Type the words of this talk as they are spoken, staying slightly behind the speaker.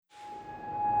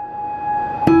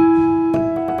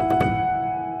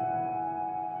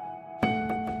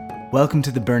Welcome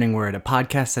to The Burning Word, a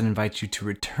podcast that invites you to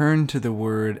return to the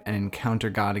Word and encounter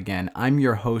God again. I'm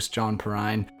your host, John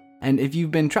Perrine, and if you've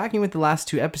been tracking with the last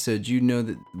two episodes, you know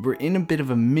that we're in a bit of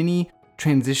a mini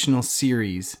transitional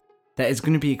series that is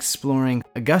going to be exploring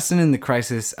Augustine and the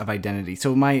crisis of identity.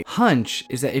 So my hunch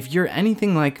is that if you're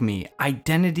anything like me,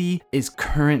 identity is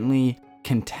currently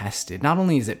contested. Not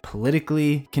only is it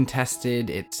politically contested,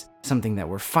 it's something that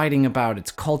we're fighting about,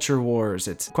 it's culture wars,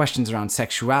 it's questions around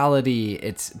sexuality,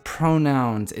 it's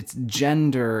pronouns, it's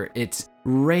gender, it's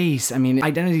race. I mean,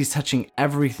 identity is touching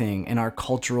everything in our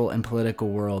cultural and political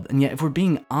world. And yet, if we're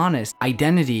being honest,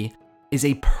 identity is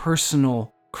a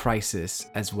personal crisis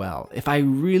as well. If I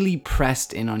really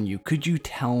pressed in on you, could you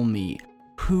tell me,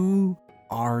 who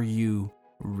are you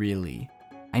really?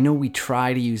 I know we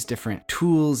try to use different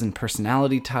tools and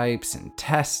personality types and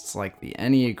tests like the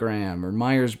Enneagram or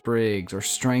Myers-Briggs or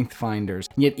Strength Finders,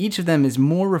 yet each of them is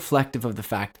more reflective of the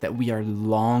fact that we are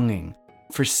longing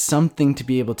for something to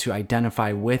be able to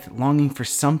identify with, longing for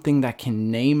something that can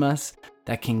name us,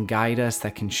 that can guide us,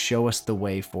 that can show us the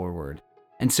way forward.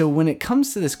 And so when it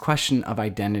comes to this question of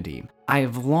identity, I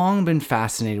have long been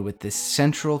fascinated with this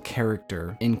central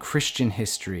character in Christian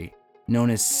history known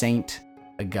as Saint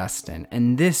Augustine.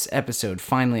 And this episode,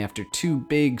 finally, after two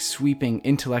big, sweeping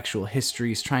intellectual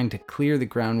histories, trying to clear the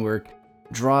groundwork,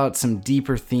 draw out some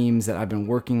deeper themes that I've been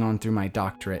working on through my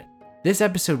doctorate, this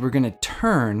episode we're going to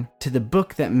turn to the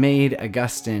book that made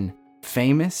Augustine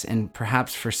famous and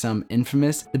perhaps for some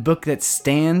infamous, the book that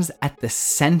stands at the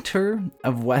center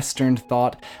of Western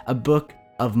thought, a book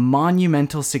of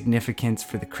monumental significance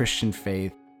for the Christian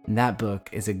faith, and that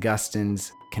book is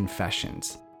Augustine's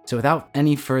Confessions. So without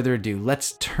any further ado,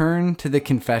 let's turn to the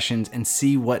Confessions and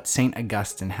see what St.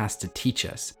 Augustine has to teach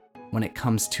us when it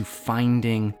comes to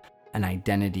finding an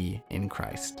identity in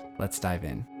Christ. Let's dive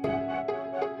in.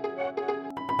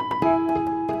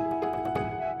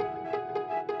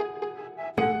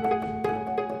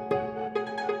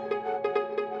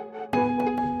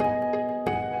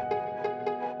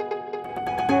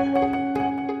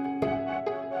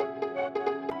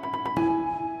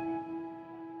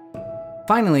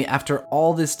 Finally, after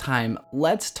all this time,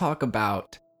 let's talk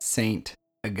about St.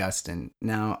 Augustine.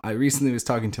 Now, I recently was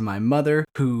talking to my mother,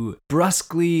 who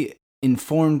brusquely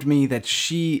informed me that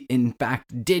she, in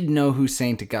fact, did know who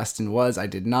St. Augustine was. I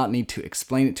did not need to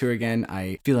explain it to her again.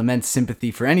 I feel immense sympathy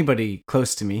for anybody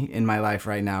close to me in my life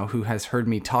right now who has heard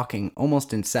me talking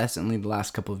almost incessantly the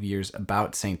last couple of years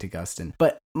about St. Augustine.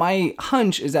 But my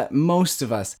hunch is that most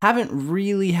of us haven't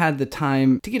really had the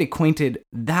time to get acquainted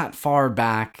that far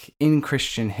back in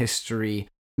Christian history.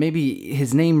 Maybe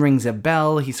his name rings a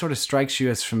bell, he sort of strikes you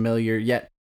as familiar, yet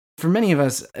for many of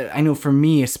us, I know for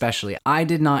me especially, I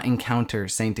did not encounter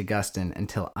St. Augustine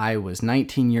until I was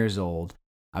 19 years old.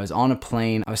 I was on a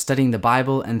plane, I was studying the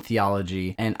Bible and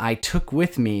theology, and I took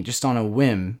with me, just on a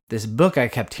whim, this book I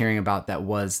kept hearing about that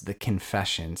was the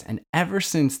Confessions. And ever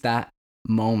since that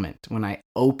moment, when I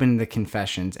opened the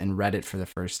Confessions and read it for the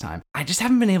first time, I just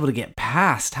haven't been able to get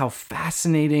past how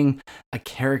fascinating a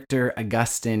character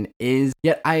Augustine is.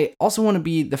 Yet I also want to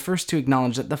be the first to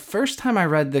acknowledge that the first time I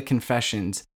read the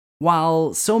Confessions,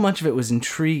 while so much of it was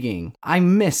intriguing, I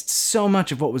missed so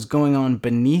much of what was going on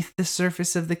beneath the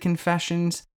surface of the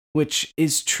Confessions, which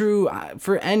is true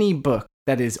for any book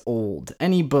that is old,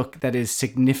 any book that is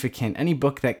significant, any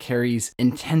book that carries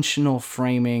intentional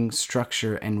framing,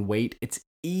 structure, and weight. It's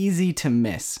easy to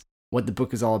miss what the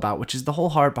book is all about, which is the whole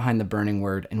heart behind the Burning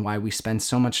Word and why we spend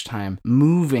so much time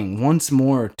moving once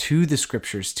more to the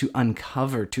scriptures to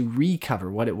uncover, to recover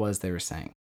what it was they were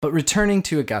saying. But returning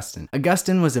to Augustine,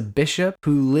 Augustine was a bishop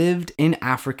who lived in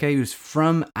Africa. He was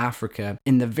from Africa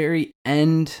in the very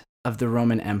end of the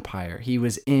Roman Empire. He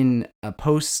was in a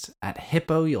post at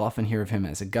Hippo. You'll often hear of him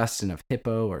as Augustine of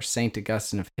Hippo or Saint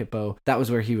Augustine of Hippo. That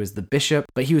was where he was the bishop.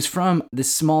 But he was from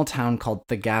this small town called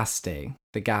Thagaste,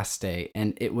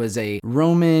 and it was a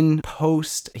Roman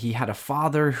post. He had a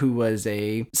father who was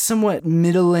a somewhat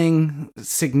middling,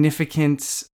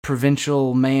 significant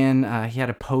provincial man. He had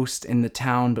a post in the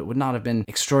town, but would not have been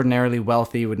extraordinarily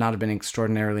wealthy, would not have been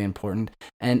extraordinarily important.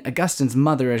 And Augustine's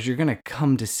mother, as you're going to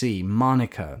come to see,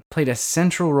 Monica, played a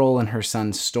central role in her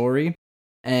son's story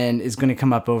and is going to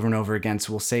come up over and over again,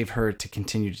 so we'll save her to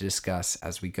continue to discuss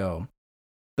as we go.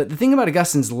 But the thing about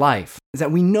Augustine's life is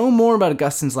that we know more about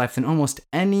Augustine's life than almost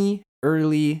any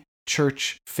early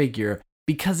church figure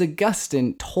because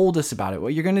Augustine told us about it.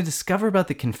 What you're going to discover about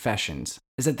the Confessions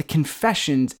is that the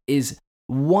Confessions is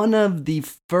one of the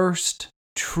first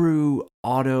true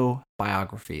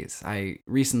autobiographies. I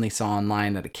recently saw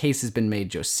online that a case has been made,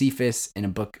 Josephus, in a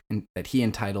book that he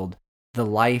entitled The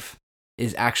Life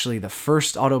is actually the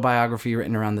first autobiography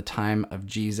written around the time of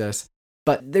Jesus.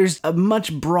 But there's a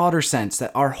much broader sense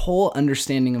that our whole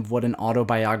understanding of what an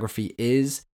autobiography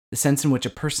is, the sense in which a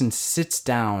person sits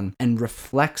down and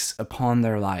reflects upon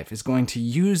their life, is going to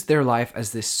use their life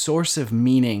as this source of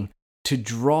meaning to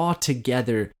draw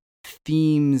together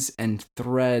themes and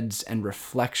threads and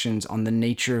reflections on the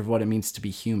nature of what it means to be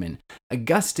human.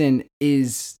 Augustine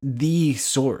is the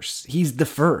source. He's the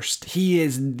first. He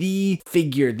is the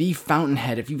figure, the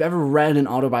fountainhead. If you've ever read an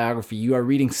autobiography, you are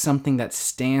reading something that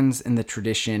stands in the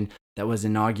tradition that was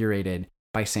inaugurated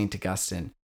by St.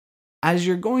 Augustine. As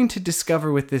you're going to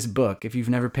discover with this book, if you've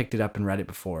never picked it up and read it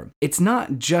before, it's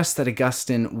not just that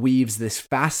Augustine weaves this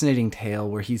fascinating tale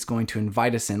where he's going to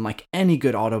invite us in, like any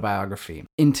good autobiography,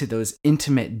 into those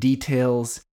intimate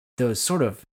details, those sort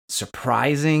of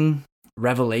surprising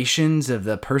revelations of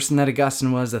the person that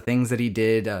Augustine was, the things that he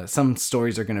did. Some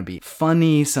stories are going to be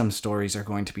funny, some stories are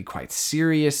going to be quite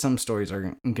serious, some stories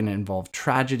are going to involve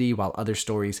tragedy, while other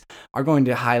stories are going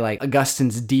to highlight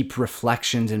Augustine's deep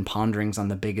reflections and ponderings on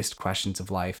the biggest questions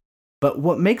of life. But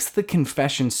what makes the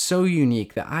Confession so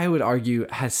unique that I would argue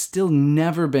has still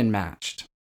never been matched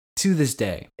to this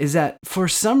day is that for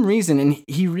some reason, and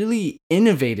he really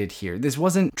innovated here, this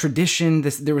wasn't tradition,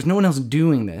 there was no one else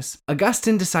doing this,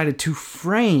 Augustine decided to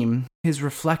frame his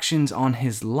reflections on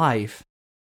his life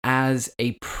as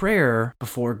a prayer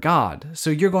before God. So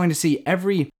you're going to see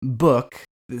every book,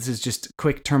 this is just a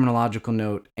quick terminological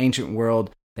note, ancient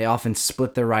world, they often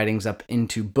split their writings up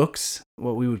into books,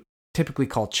 what we would typically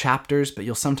call chapters, but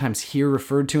you'll sometimes hear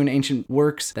referred to in ancient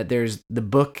works that there's the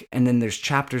book and then there's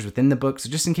chapters within the book. So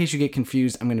just in case you get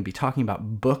confused, I'm going to be talking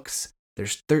about books.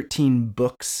 There's 13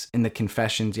 books in the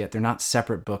Confessions, yet they're not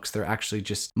separate books. They're actually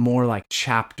just more like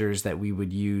chapters that we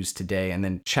would use today. And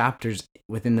then chapters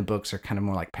within the books are kind of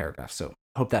more like paragraphs. So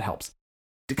hope that helps.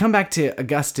 To come back to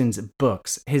Augustine's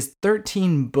books, his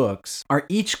 13 books are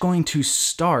each going to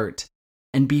start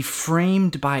and be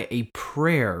framed by a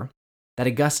prayer that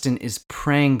Augustine is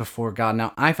praying before God.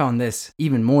 Now, I found this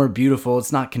even more beautiful.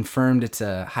 It's not confirmed, it's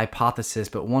a hypothesis,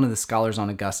 but one of the scholars on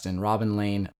Augustine, Robin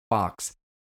Lane Fox,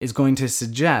 is going to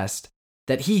suggest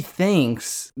that he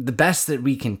thinks, the best that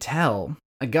we can tell,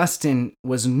 Augustine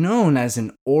was known as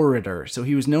an orator. So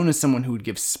he was known as someone who would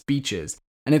give speeches.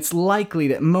 And it's likely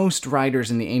that most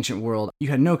writers in the ancient world, you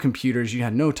had no computers, you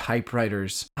had no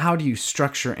typewriters. How do you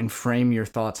structure and frame your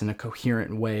thoughts in a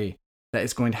coherent way that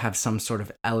is going to have some sort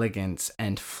of elegance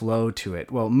and flow to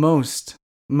it? Well, most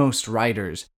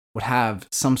writers would have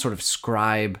some sort of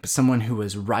scribe, someone who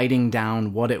was writing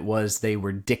down what it was they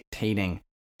were dictating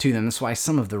to them. That's why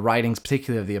some of the writings,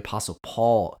 particularly of the Apostle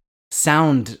Paul,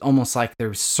 sound almost like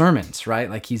they're sermons, right?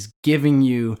 Like he's giving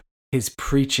you his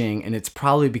preaching, and it's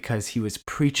probably because he was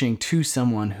preaching to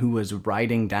someone who was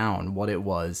writing down what it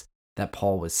was that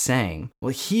Paul was saying.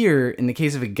 Well, here, in the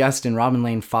case of Augustine, Robin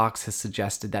Lane Fox has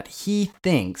suggested that he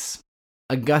thinks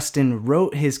Augustine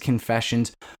wrote his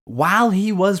confessions while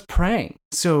he was praying.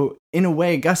 So, in a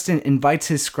way, Augustine invites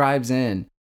his scribes in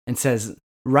and says,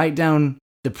 write down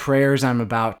the prayers I'm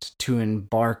about to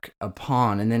embark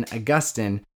upon. And then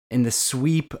Augustine, in the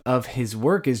sweep of his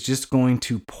work, is just going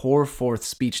to pour forth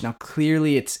speech. Now,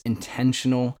 clearly it's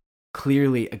intentional.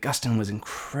 Clearly, Augustine was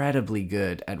incredibly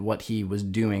good at what he was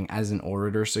doing as an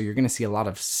orator. So you're going to see a lot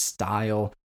of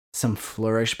style, some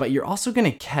flourish, but you're also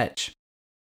going to catch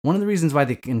one of the reasons why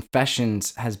the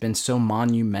Confessions has been so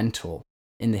monumental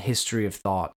in the history of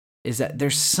thought is that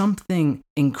there's something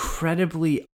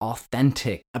incredibly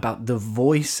authentic about the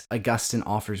voice Augustine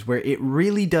offers, where it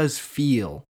really does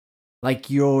feel like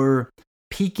you're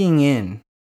peeking in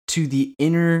to the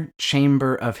inner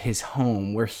chamber of his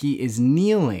home, where he is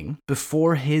kneeling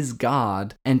before his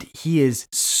God and he is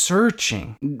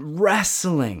searching,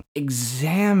 wrestling,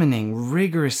 examining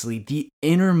rigorously the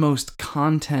innermost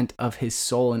content of his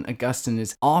soul. And Augustine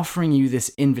is offering you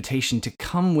this invitation to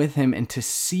come with him and to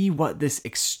see what this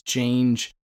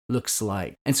exchange looks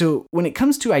like. And so when it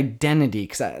comes to identity,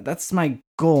 because that's my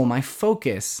goal, my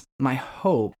focus, my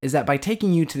hope is that by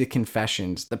taking you to the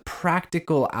Confessions, the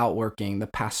practical outworking, the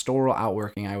pastoral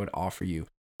outworking I would offer you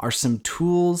are some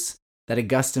tools that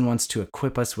Augustine wants to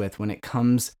equip us with when it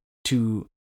comes to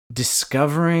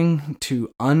discovering, to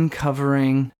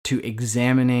uncovering, to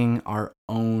examining our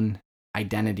own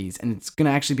identities. And it's going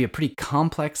to actually be a pretty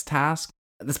complex task.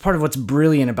 That's part of what's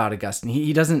brilliant about Augustine.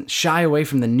 He doesn't shy away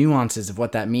from the nuances of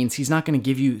what that means. He's not going to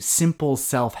give you simple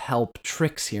self-help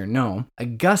tricks here. No,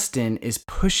 Augustine is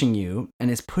pushing you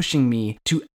and is pushing me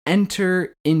to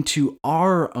enter into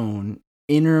our own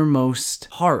innermost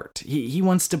heart. He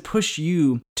wants to push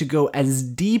you to go as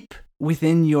deep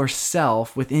within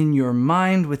yourself, within your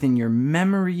mind, within your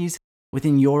memories,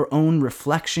 within your own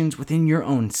reflections, within your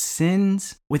own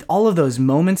sins, with all of those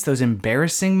moments, those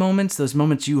embarrassing moments, those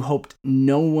moments you hoped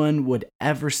no one would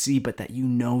ever see, but that you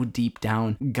know deep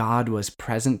down God was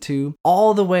present to,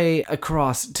 all the way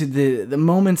across to the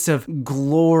moments of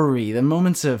glory, the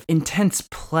moments of intense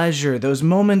pleasure, those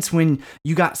moments when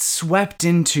you got swept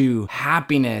into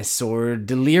happiness or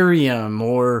delirium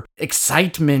or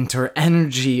excitement or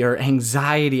energy or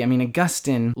anxiety. I mean,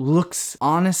 Augustine looks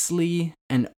honestly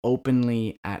and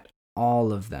openly at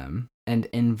all of them and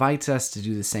invites us to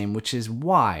do the same, which is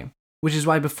why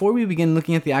before we begin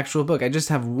looking at the actual book, I just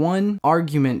have one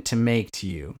argument to make to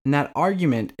you. And that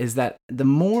argument is that the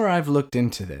more I've looked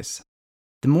into this,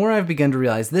 the more I've begun to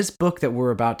realize this book that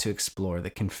we're about to explore, the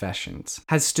Confessions,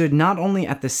 has stood not only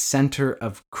at the center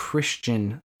of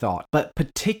Christian thought, but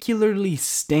particularly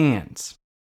stands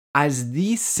as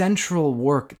the central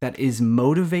work that is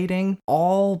motivating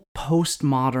all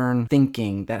postmodern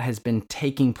thinking that has been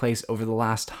taking place over the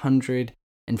last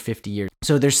 150 years.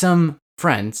 So there's some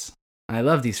friends, and I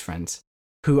love these friends,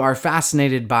 who are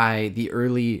fascinated by the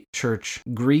early church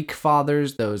Greek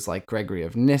fathers, those like Gregory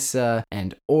of Nyssa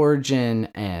and Origen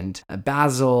and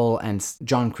Basil and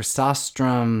John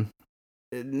Chrysostom.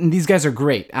 These guys are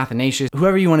great. Athanasius,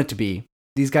 whoever you want it to be.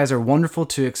 These guys are wonderful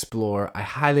to explore. I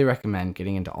highly recommend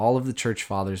getting into all of the church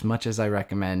fathers, much as I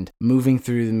recommend moving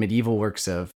through the medieval works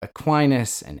of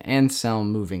Aquinas and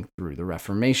Anselm, moving through the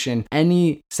Reformation.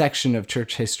 Any section of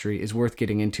church history is worth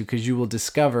getting into because you will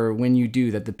discover when you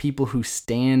do that the people who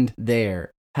stand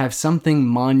there have something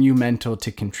monumental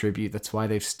to contribute. That's why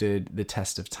they've stood the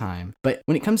test of time. But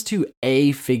when it comes to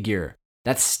a figure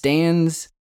that stands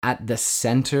at the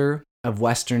center of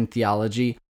Western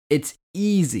theology, it's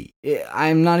easy.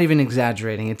 I'm not even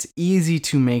exaggerating. It's easy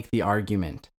to make the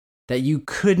argument that you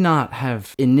could not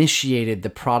have initiated the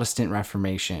Protestant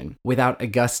Reformation without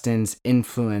Augustine's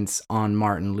influence on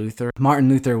Martin Luther. Martin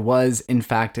Luther was, in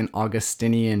fact, an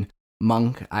Augustinian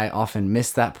monk. I often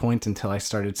missed that point until I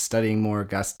started studying more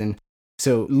Augustine.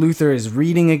 So Luther is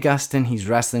reading Augustine, he's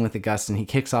wrestling with Augustine, he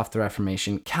kicks off the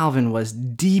Reformation. Calvin was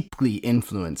deeply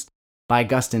influenced by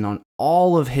Augustine on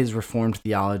all of his Reformed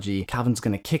theology. Calvin's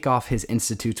going to kick off his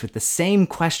Institutes with the same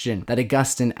question that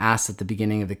Augustine asked at the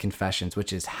beginning of the Confessions,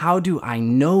 which is, how do I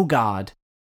know God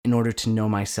in order to know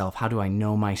myself? How do I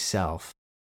know myself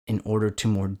in order to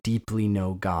more deeply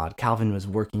know God? Calvin was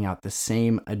working out the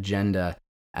same agenda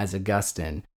as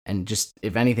Augustine, and just,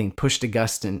 if anything, pushed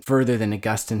Augustine further than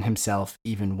Augustine himself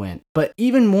even went. But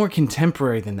even more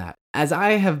contemporary than that, as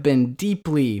I have been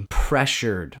deeply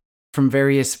pressured from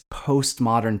various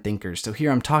postmodern thinkers. So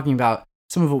here I'm talking about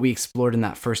some of what we explored in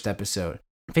that first episode.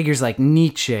 Figures like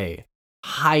Nietzsche,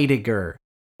 Heidegger,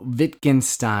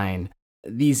 Wittgenstein,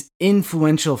 these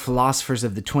influential philosophers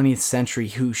of the 20th century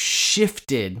who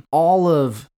shifted all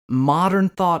of modern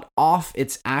thought off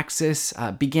its axis,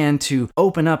 began to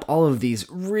open up all of these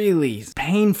really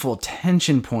painful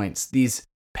tension points, these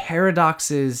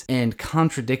paradoxes and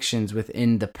contradictions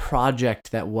within the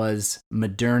project that was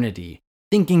modernity.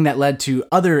 Thinking that led to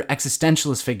other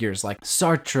existentialist figures like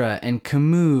Sartre and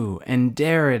Camus and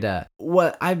Derrida.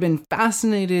 What I've been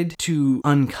fascinated to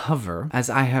uncover as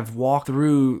I have walked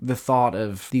through the thought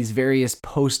of these various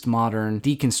postmodern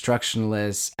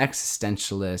deconstructionalists,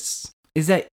 existentialists, is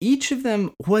that each of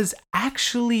them was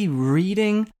actually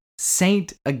reading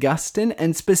Saint Augustine,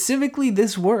 and specifically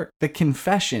this work, the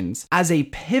Confessions, as a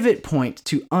pivot point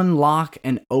to unlock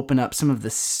and open up some of the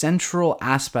central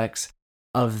aspects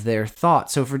of their thought.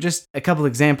 So for just a couple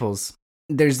examples,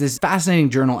 there's this fascinating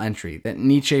journal entry that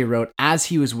Nietzsche wrote as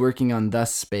he was working on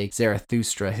Thus Spake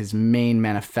Zarathustra, his main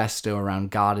manifesto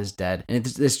around God is Dead. And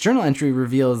this journal entry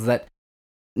reveals that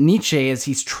Nietzsche, as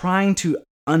he's trying to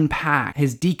unpack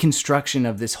his deconstruction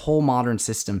of this whole modern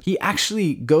system, he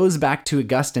actually goes back to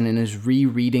Augustine and is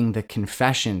rereading the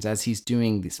Confessions as he's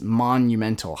doing this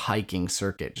monumental hiking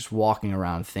circuit, just walking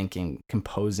around thinking,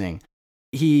 composing.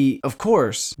 He, of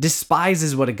course,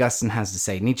 despises what Augustine has to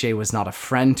say. Nietzsche was not a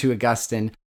friend to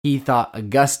Augustine. He thought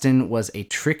Augustine was a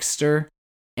trickster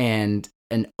and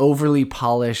an overly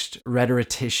polished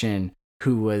rhetorician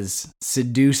who was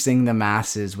seducing the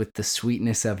masses with the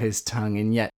sweetness of his tongue.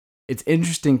 And yet, it's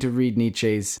interesting to read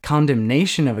Nietzsche's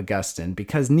condemnation of Augustine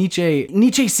because Nietzsche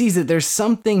sees that there's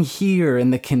something here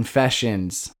in the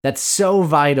Confessions that's so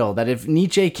vital that if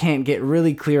Nietzsche can't get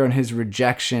really clear on his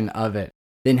rejection of it,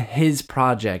 then his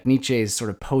project, Nietzsche's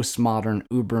sort of postmodern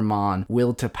Übermann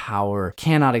will to power,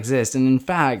 cannot exist. And in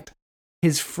fact,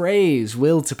 His phrase,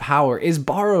 will to power, is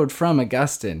borrowed from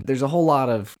Augustine. There's a whole lot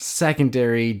of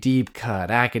secondary, deep cut,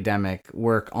 academic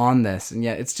work on this, and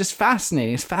yet it's just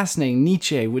fascinating. It's fascinating.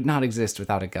 Nietzsche would not exist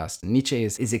without Augustine. Nietzsche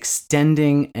is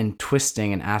extending and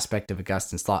twisting an aspect of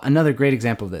Augustine's thought. Another great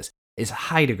example of this is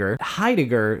Heidegger.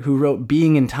 Heidegger, who wrote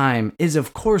Being and Time, is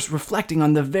of course reflecting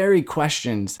on the very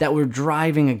questions that were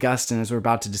driving Augustine, as we're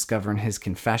about to discover in his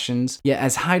Confessions. Yet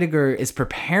as Heidegger is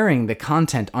preparing the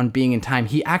content on Being and Time,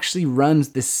 he actually runs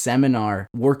this seminar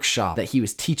workshop that he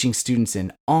was teaching students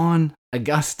in on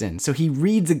Augustine. So he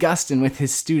reads Augustine with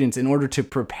his students in order to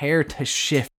prepare to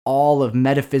shift all of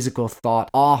metaphysical thought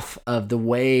off of the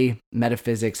way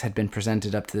metaphysics had been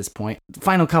presented up to this point.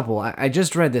 Final couple, I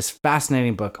just read this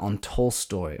fascinating book on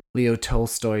Tolstoy, Leo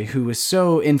Tolstoy, who was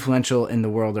so influential in the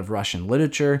world of Russian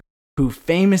literature, who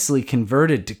famously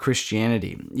converted to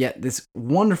Christianity. Yet this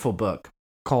wonderful book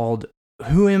called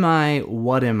Who Am I,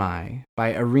 What Am I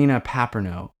by Irina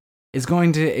Paperno is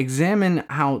going to examine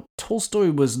how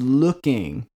Tolstoy was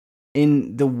looking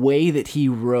in the way that he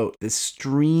wrote, this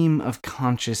stream of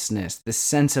consciousness, this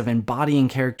sense of embodying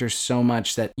characters so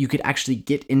much that you could actually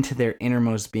get into their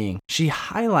innermost being. She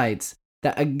highlights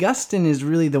that Augustine is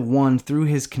really the one, through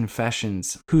his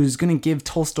Confessions, who's going to give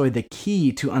Tolstoy the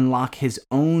key to unlock his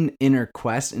own inner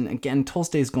quest. And again,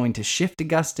 Tolstoy is going to shift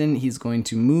Augustine. He's going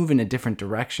to move in a different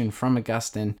direction from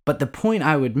Augustine. But the point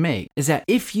I would make is that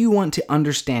if you want to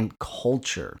understand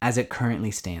culture as it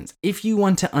currently stands, if you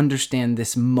want to understand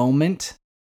this moment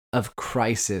of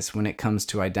crisis when it comes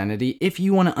to identity, if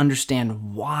you want to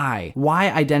understand why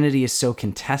identity is so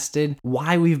contested,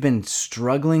 why we've been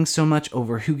struggling so much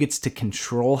over who gets to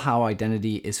control how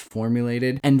identity is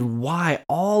formulated, and why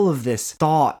all of this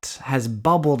thought has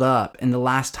bubbled up in the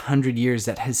last 100 years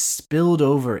that has spilled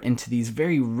over into these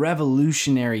very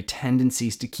revolutionary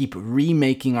tendencies to keep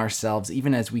remaking ourselves,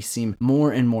 even as we seem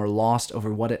more and more lost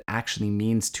over what it actually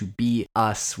means to be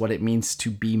us, what it means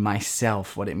to be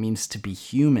myself, what it means to be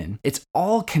human. It's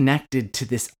all connected to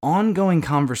this ongoing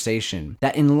conversation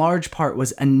that in large part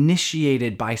was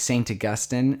initiated by St.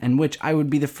 Augustine, and which I would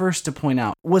be the first to point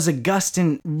out was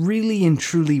Augustine really and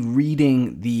truly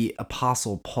reading the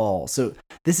Apostle Paul. So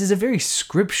this is a very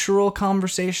scriptural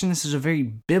conversation. This is a very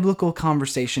biblical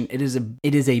conversation. It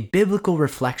is a biblical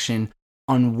reflection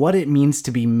on what it means to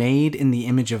be made in the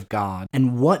image of God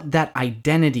and what that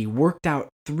identity worked out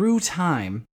through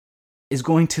time is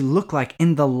going to look like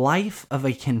in the life of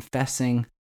a confessing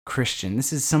Christian.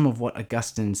 This is some of what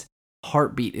Augustine's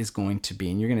heartbeat is going to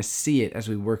be, and you're going to see it as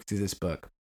we work through this book.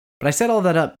 But I set all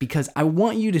that up because I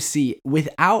want you to see,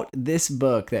 without this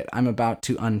book that I'm about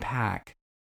to unpack,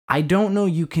 I don't know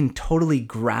you can totally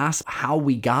grasp how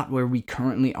we got where we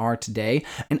currently are today,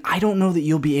 and I don't know that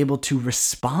you'll be able to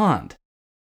respond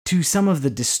to some of the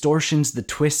distortions, the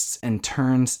twists and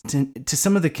turns, to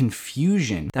some of the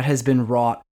confusion that has been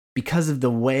wrought because of the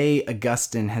way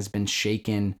Augustine has been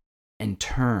shaken and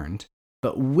turned.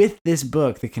 But with this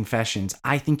book, The Confessions,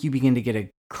 I think you begin to get a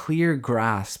clear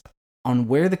grasp on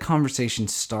where the conversation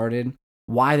started,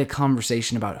 why the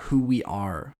conversation about who we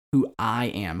are, who I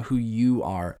am, who you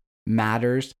are,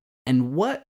 matters, and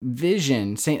what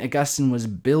vision St. Augustine was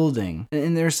building.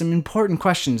 And there are some important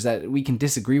questions that we can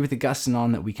disagree with Augustine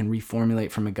on, that we can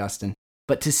reformulate from Augustine.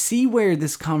 But to see where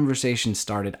this conversation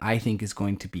started, I think is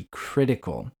going to be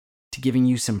critical to giving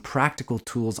you some practical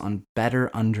tools on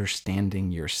better understanding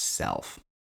yourself.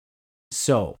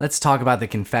 So let's talk about the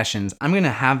Confessions. I'm going to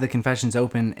have the Confessions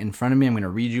open in front of me. I'm going to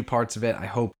read you parts of it. I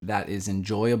hope that is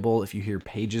enjoyable. If you hear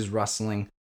pages rustling,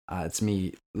 it's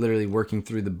me literally working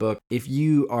through the book. If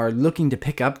you are looking to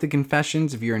pick up the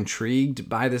Confessions, if you're intrigued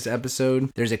by this episode,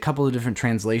 there's a couple of different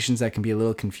translations that can be a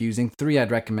little confusing. 3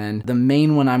 I'd recommend. The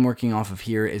main one I'm working off of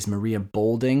here is Maria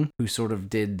Bolding, who sort of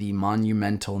did the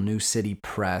monumental New City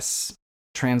Press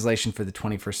translation for the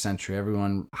 21st century.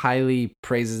 Everyone highly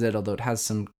praises it, although it has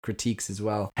some critiques as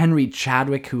well. Henry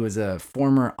Chadwick, who was a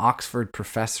former Oxford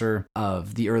professor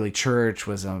of the early church,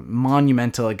 was a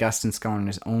monumental Augustine scholar in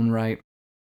his own right.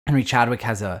 Henry Chadwick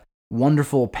has a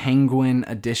wonderful Penguin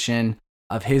edition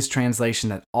of his translation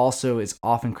that also is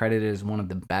often credited as one of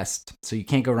the best. So you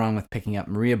can't go wrong with picking up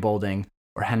Maria Bolding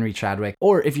or Henry Chadwick.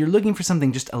 Or if you're looking for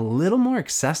something just a little more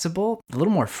accessible, a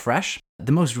little more fresh,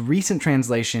 the most recent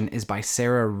translation is by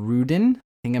Sarah Ruden. I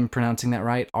think I'm pronouncing that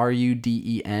right,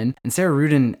 Ruden. And Sarah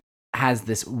Ruden has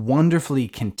this wonderfully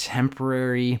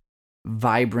contemporary,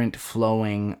 vibrant,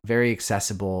 flowing, very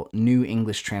accessible New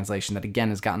English translation that again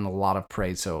has gotten a lot of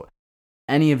praise. So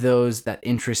any of those that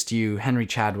interest you, Henry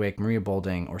Chadwick, Maria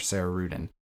Bolding, or Sarah Ruden.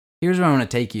 Here's where I want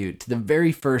to take you, to the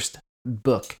very first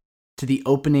book, to the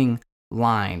opening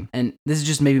line. And this is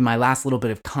just maybe my last little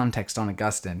bit of context on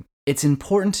Augustine. It's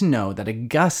important to know that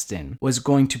Augustine was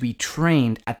going to be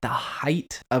trained at the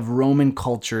height of Roman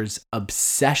culture's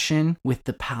obsession with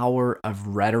the power of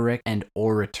rhetoric and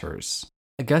orators.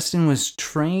 Augustine was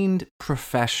trained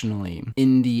professionally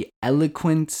in the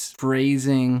eloquence,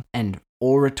 phrasing, and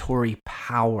oratory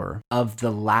power of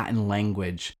the Latin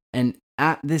language. And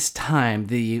at this time,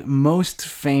 the most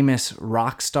famous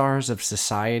rock stars of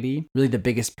society, really the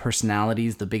biggest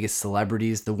personalities, the biggest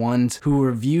celebrities, the ones who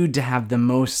were viewed to have the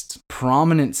most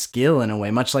prominent skill in a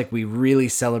way, much like we really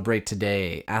celebrate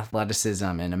today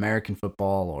athleticism in American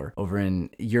football or over in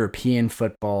European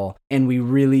football. And we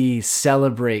really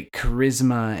celebrate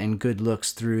charisma and good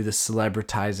looks through the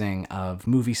celebritizing of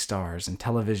movie stars and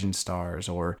television stars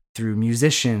or through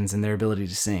musicians and their ability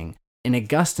to sing. In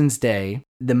Augustine's day,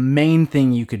 the main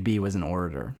thing you could be was an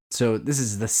orator. So this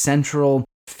is the central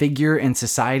figure in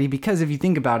society because if you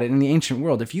think about it, in the ancient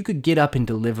world, if you could get up and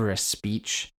deliver a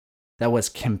speech that was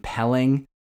compelling,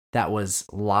 that was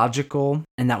logical,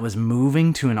 and that was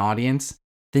moving to an audience,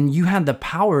 then you had the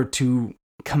power to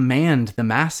command the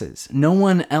masses. No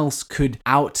one else could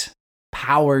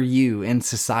outpower you in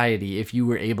society if you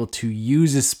were able to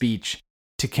use a speech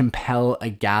to compel a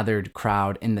gathered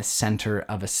crowd in the center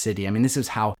of a city. I mean, this is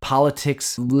how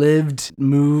politics lived,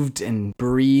 moved, and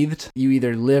breathed. You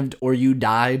either lived or you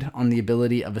died on the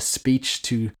ability of a speech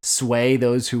to sway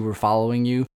those who were following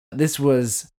you. This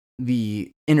was the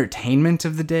entertainment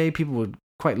of the day. People would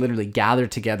quite literally gather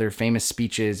together, famous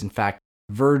speeches. In fact,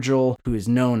 Virgil, who is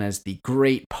known as the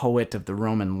great poet of the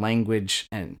Roman language,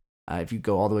 and if you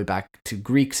go all the way back to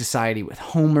Greek society with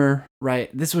Homer, right?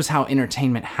 This was how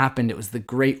entertainment happened. It was the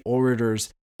great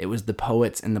orators, it was the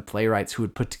poets and the playwrights who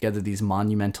would put together these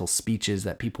monumental speeches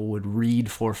that people would read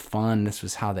for fun. This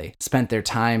was how they spent their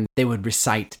time. They would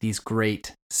recite these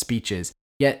great speeches.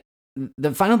 Yet,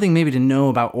 the final thing maybe to know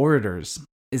about orators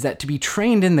is that to be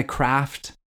trained in the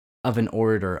craft of an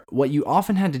orator, what you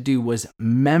often had to do was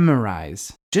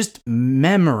memorize,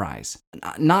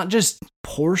 not just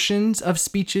portions of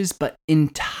speeches, but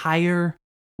entire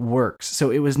works. So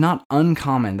it was not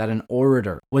uncommon that an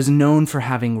orator was known for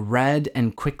having read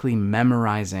and quickly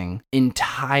memorizing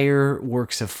entire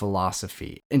works of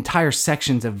philosophy, entire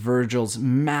sections of Virgil's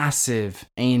massive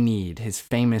Aeneid, his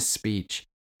famous speech.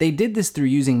 They did this through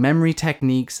using memory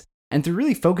techniques and through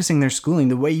really focusing their schooling.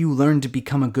 The way you learn to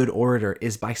become a good orator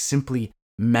is by simply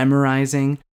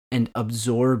memorizing and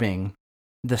absorbing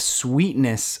the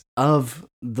sweetness of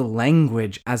the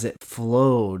language as it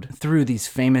flowed through these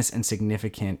famous and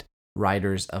significant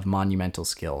writers of monumental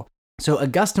skill. So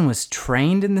Augustine was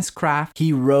trained in this craft.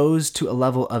 He rose to a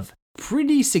level of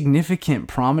pretty significant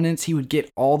prominence. He would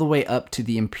get all the way up to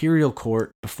the imperial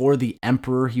court before the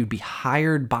emperor. He would be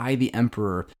hired by the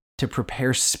emperor to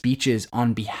prepare speeches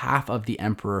on behalf of the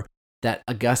emperor that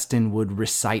Augustine would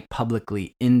recite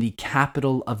publicly in the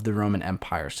capital of the Roman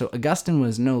Empire. So Augustine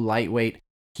was no lightweight.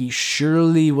 He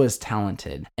surely was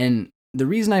talented. And the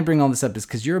reason I bring all this up is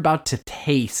because you're about to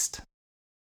taste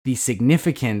the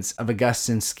significance of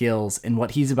Augustine's skills and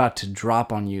what he's about to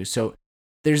drop on you. So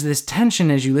there's this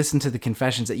tension as you listen to the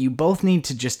confessions that you both need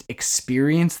to just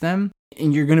experience them.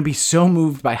 And you're going to be so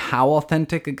moved by how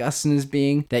authentic Augustine is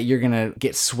being that you're going to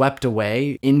get swept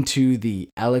away into the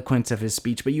eloquence of his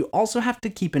speech. But you also have to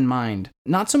keep in mind,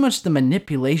 not so much the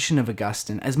manipulation of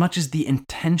Augustine as much as the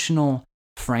intentional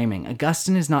framing.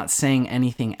 Augustine is not saying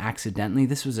anything accidentally.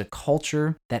 This was a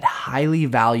culture that highly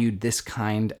valued this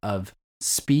kind of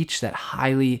speech, that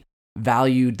highly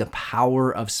valued the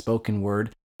power of spoken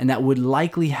word, and that would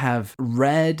likely have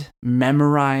read,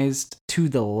 memorized to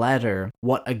the letter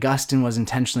what Augustine was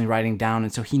intentionally writing down.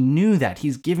 And so he knew that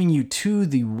he's giving you to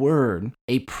the word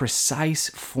a precise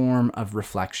form of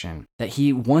reflection, that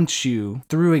he wants you,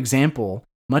 through example,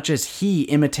 much as he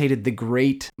imitated the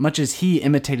great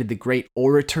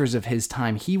orators of his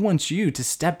time, he wants you to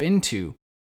step into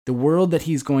the world that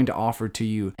he's going to offer to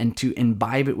you and to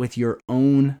imbibe it with your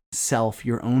own self,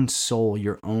 your own soul,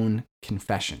 your own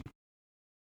confession.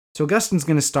 So Augustine's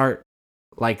going to start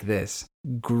like this.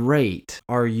 Great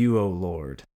are you, O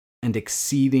Lord, and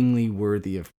exceedingly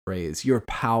worthy of praise. Your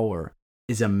power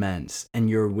is immense, and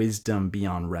your wisdom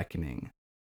beyond reckoning.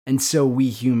 And so we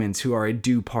humans, who are a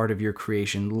due part of your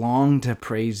creation, long to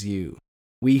praise you.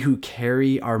 We who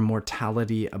carry our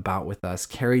mortality about with us,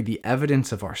 carry the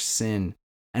evidence of our sin,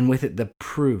 and with it the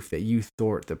proof that you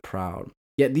thwart the proud.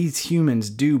 Yet these humans,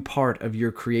 due part of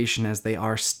your creation as they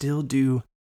are, still do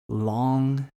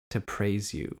long to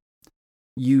praise you.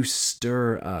 You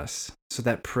stir us so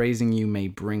that praising you may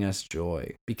bring us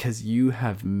joy, because you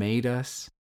have made us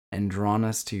and drawn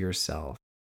us to yourself,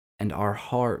 and our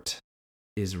heart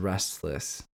is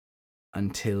restless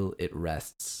until it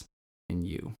rests in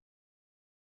you.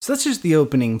 So that's just the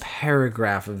opening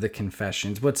paragraph of the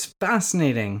Confessions. What's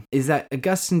fascinating is that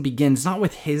Augustine begins not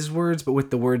with his words, but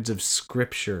with the words of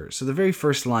Scripture. So the very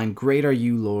first line, "Great are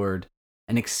you, Lord,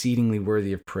 and exceedingly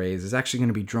worthy of praise," is actually going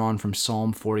to be drawn from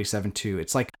Psalm 47:2.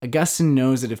 It's like Augustine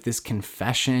knows that if this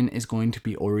confession is going to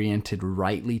be oriented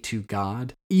rightly to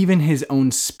God, even his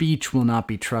own speech will not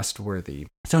be trustworthy.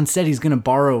 So instead, he's going to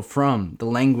borrow from the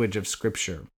language of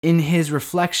Scripture. In his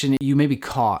reflection, you may be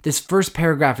caught. This first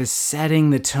paragraph is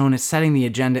setting the tone, it's setting the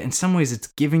agenda. In some ways, it's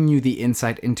giving you the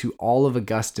insight into all of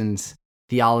Augustine's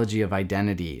theology of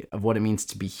identity, of what it means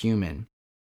to be human.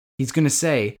 He's going to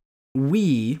say,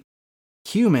 we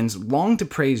humans long to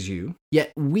praise you,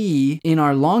 yet we, in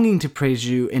our longing to praise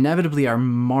you, inevitably are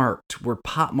marked. We're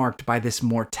pot-marked by this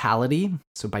mortality,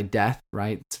 so by death,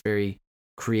 right? It's very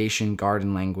creation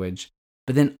garden language.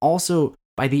 But then also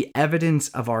by the evidence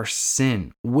of our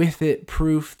sin, with it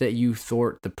proof that you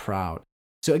thwart the proud.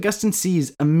 So Augustine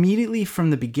sees immediately from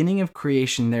the beginning of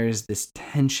creation, there is this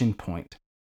tension point.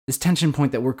 This tension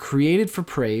point that we're created for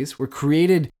praise, we're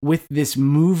created with this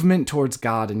movement towards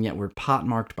God, and yet we're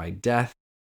pot-marked by death,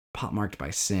 pot-marked by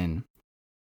sin.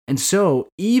 And so,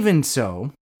 even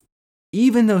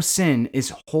though sin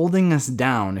is holding us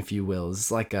down, if you will,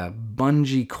 it's like a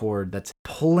bungee cord that's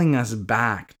pulling us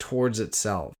back towards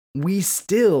itself, we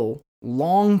still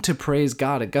long to praise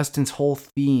God. Augustine's whole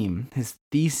theme, his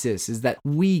thesis, is that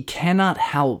we cannot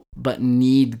help but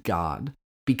need God,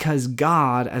 because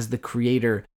God, as the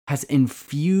creator, has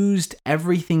infused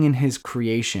everything in his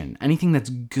creation. Anything that's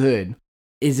good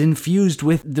is infused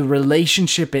with the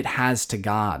relationship it has to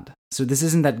God. So this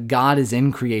isn't that God is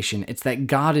in creation, it's that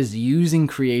God is using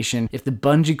creation. If the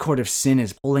bungee cord of sin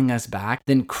is pulling us back,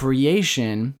 then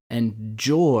creation and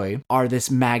joy are this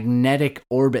magnetic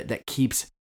orbit that keeps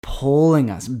pulling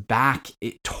us back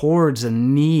towards a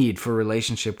need for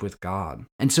relationship with God.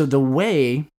 And so the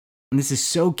way, and this is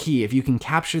so key, if you can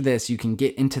capture this, you can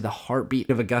get into the heartbeat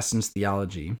of Augustine's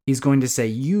theology. He's going to say,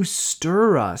 you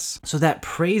stir us so that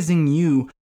praising you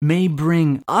may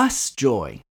bring us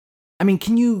joy. I mean,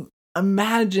 can you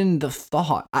imagine the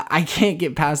thought? I can't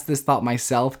get past this thought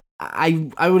myself. I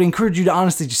would encourage you to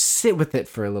honestly just sit with it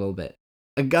for a little bit.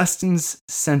 Augustine's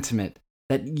sentiment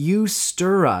that you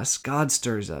stir us, God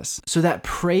stirs us, so that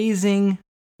praising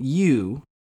you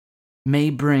may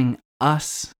bring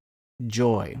us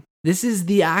joy. This is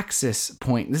the axis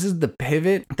point. This is the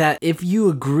pivot that if you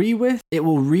agree with, it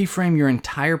will reframe your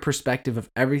entire perspective of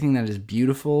everything that is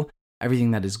beautiful, everything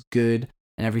that is good,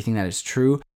 and everything that is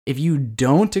true. If you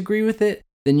don't agree with it,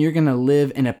 then you're going to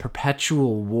live in a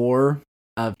perpetual war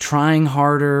of trying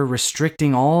harder,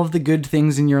 restricting all of the good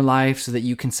things in your life so that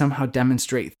you can somehow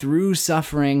demonstrate through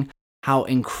suffering how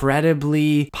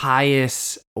incredibly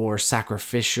pious or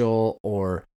sacrificial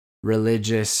or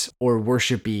religious or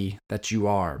worshipy that you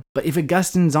are. But if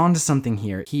Augustine's onto something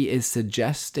here, he is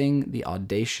suggesting the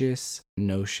audacious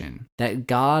notion that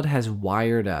God has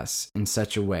wired us in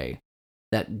such a way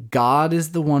that God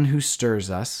is the one who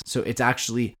stirs us. So it's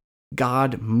actually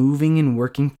God moving and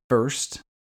working first.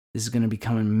 This is going to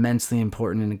become immensely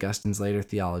important in Augustine's later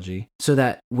theology. So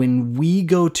that when we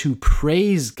go to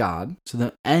praise God, so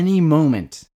that any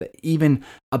moment that even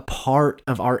a part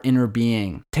of our inner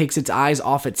being takes its eyes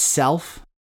off itself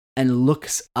and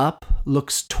looks up,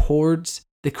 looks towards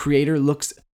the Creator,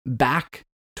 looks back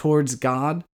towards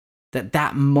God,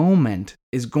 that moment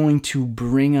is going to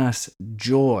bring us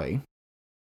joy.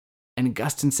 And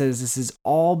Augustine says this is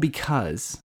all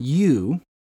because you,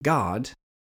 God,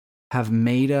 have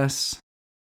made us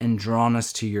and drawn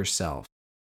us to yourself.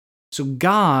 So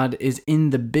God is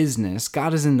in the business,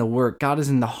 God is in the work, God is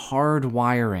in the hard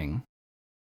wiring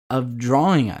of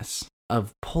drawing us,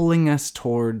 of pulling us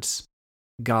towards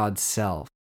God's self.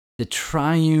 The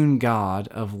triune God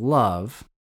of love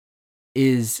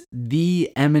is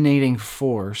the emanating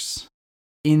force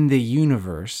in the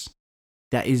universe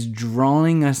that is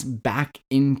drawing us back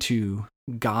into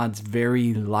God's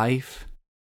very life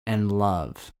and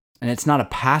love. And it's not a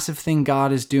passive thing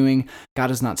God is doing. God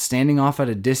is not standing off at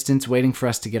a distance waiting for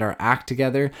us to get our act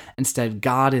together. Instead,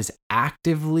 God is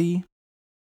actively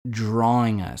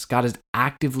drawing us. God is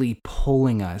actively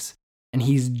pulling us. And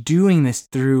he's doing this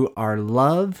through our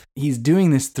love. He's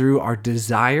doing this through our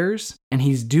desires. And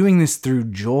he's doing this through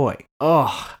joy.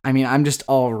 Oh, I mean, I'm just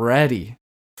already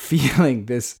feeling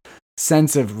this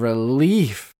sense of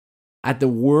relief at the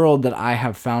world that I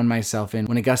have found myself in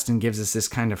when Augustine gives us this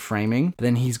kind of framing.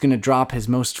 Then he's going to drop his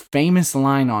most famous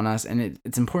line on us, and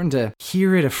it's important to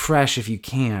hear it afresh if you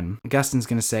can. Augustine's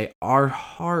going to say, our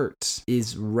heart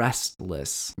is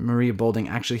restless. Maria Bolding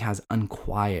actually has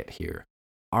unquiet here.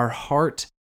 Our heart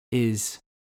is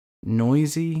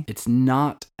noisy. It's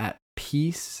not at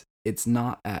peace. It's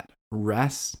not at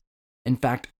rest. In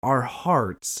fact, our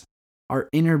hearts, our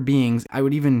inner beings, I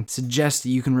would even suggest that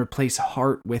you can replace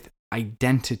heart with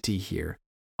identity here.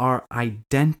 Our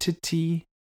identity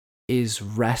is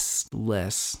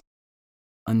restless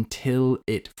until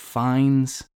it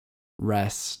finds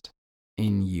rest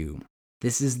in you.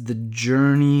 This is the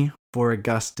journey for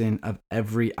Augustine of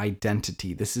every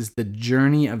identity. This is the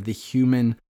journey of the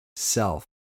human self.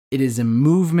 It is a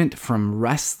movement from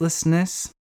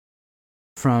restlessness,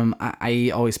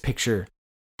 I always picture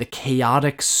the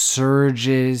chaotic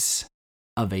surges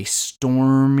of a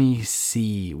stormy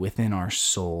sea within our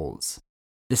souls.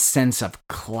 The sense of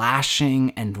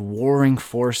clashing and warring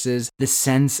forces, the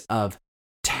sense of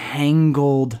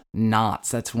tangled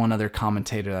knots. That's one other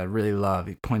commentator that I really love.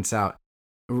 He points out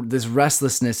this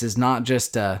restlessness is not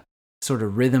just a sort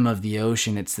of rhythm of the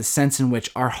ocean. It's the sense in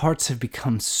which our hearts have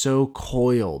become so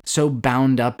coiled, so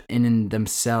bound up in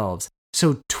themselves,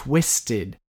 so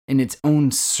twisted in its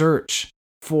own search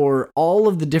for all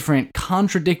of the different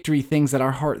contradictory things that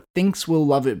our heart thinks will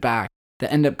love it back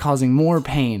that end up causing more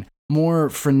pain, more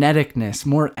freneticness,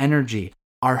 more energy.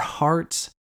 Our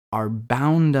hearts are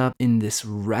bound up in this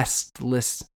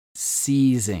restless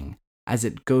seizing as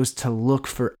it goes to look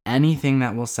for anything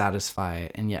that will satisfy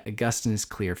it. And yet Augustine is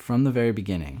clear from the very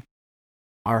beginning.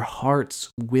 Our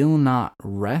hearts will not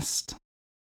rest.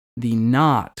 The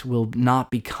knot will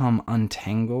not become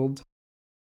untangled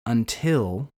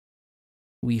until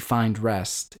we find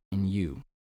rest in you.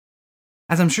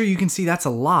 As I'm sure you can see, that's a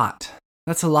lot.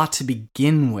 That's a lot to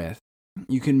begin with.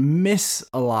 You can miss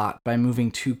a lot by moving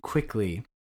too quickly.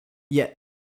 Yet,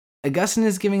 Augustine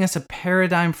is giving us a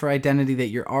paradigm for identity that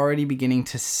you're already beginning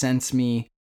to sense me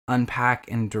unpack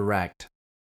and direct.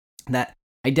 That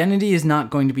identity is not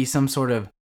going to be some sort of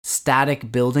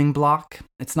static building block.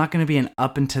 It's not going to be an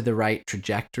up and to the right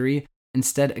trajectory.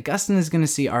 Instead, Augustine is going to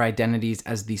see our identities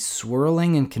as these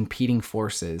swirling and competing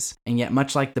forces. And yet,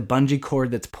 much like the bungee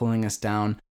cord that's pulling us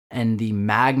down and the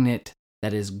magnet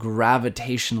that is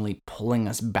gravitationally pulling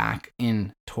us back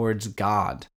in towards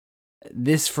God,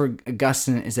 this for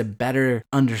Augustine is a better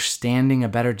understanding, a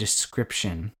better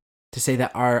description to say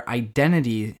that our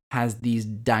identity has these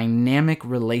dynamic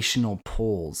relational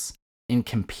pulls in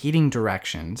competing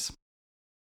directions.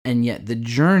 And yet the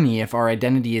journey, if our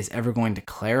identity is ever going to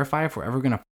clarify, if we're ever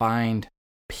going to find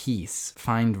peace,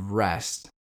 find rest,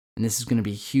 and this is going to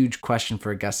be a huge question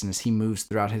for Augustine as he moves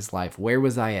throughout his life. Where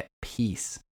was I at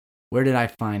peace? Where did I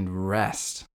find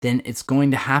rest? Then it's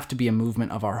going to have to be a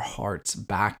movement of our hearts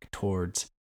back towards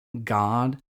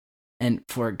God. And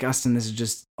for Augustine, this is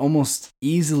just almost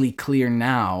easily clear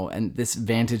now, and this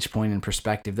vantage point and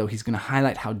perspective, though he's going to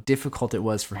highlight how difficult it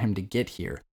was for him to get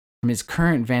here. From his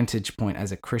current vantage point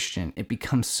as a Christian, it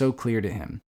becomes so clear to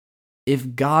him.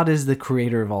 If God is the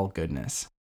creator of all goodness,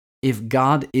 if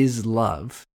God is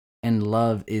love, and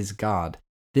love is God,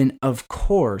 then of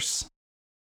course,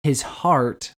 his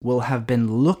heart will have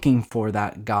been looking for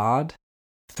that God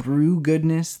through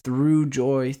goodness, through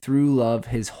joy, through love,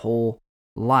 his whole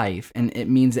life. And it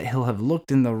means that he'll have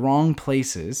looked in the wrong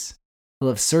places, he'll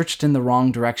have searched in the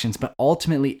wrong directions, but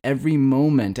ultimately every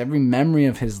moment, every memory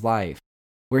of his life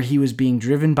where he was being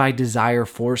driven by desire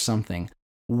for something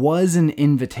was an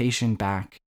invitation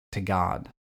back to God.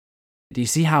 Do you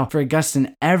see how for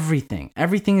Augustine, everything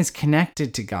is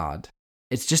connected to God?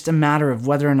 It's just a matter of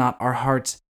whether or not our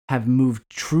hearts have moved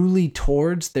truly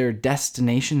towards their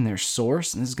destination, their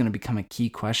source. And this is going to become a key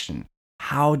question.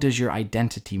 How does your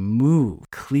identity move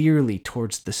clearly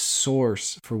towards the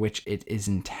source for which it is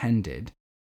intended?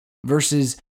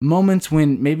 Versus moments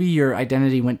when maybe your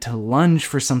identity went to lunge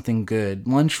for something good,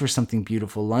 lunge for something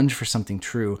beautiful, lunge for something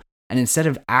true. And instead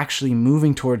of actually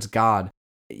moving towards God,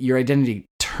 your identity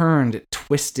turned, it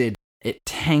twisted, it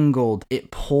tangled,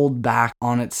 it pulled back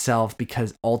on itself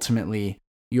because ultimately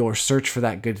your search for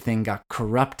that good thing got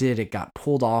corrupted, it got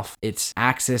pulled off its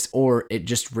axis, or it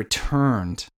just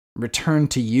returned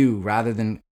to you rather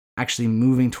than actually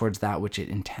moving towards that which it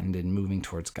intended, moving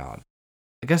towards God.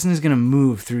 Augustine is going to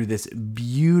move through this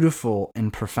beautiful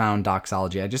and profound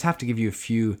doxology. I just have to give you a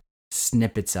few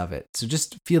snippets of it. So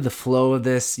just feel the flow of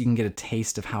this. You can get a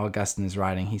taste of how Augustine is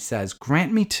writing. He says,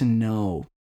 "Grant me to know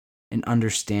and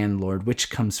understand, Lord, which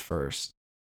comes first,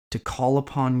 to call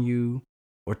upon you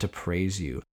or to praise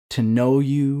you, to know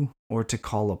you or to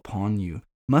call upon you.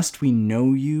 Must we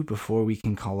know you before we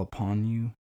can call upon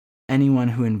you? Anyone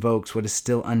who invokes what is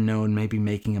still unknown may be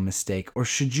making a mistake, or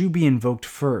should you be invoked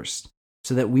first,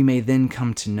 so that we may then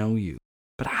come to know you?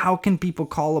 But how can people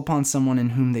call upon someone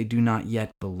in whom they do not yet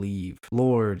believe?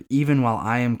 Lord, even while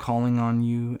I am calling on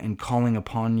you and calling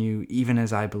upon you, even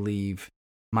as I believe,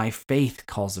 my faith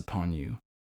calls upon you,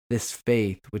 this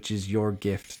faith which is your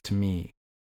gift to me.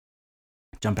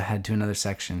 Jump ahead to another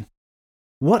section.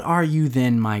 What are you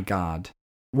then, my God?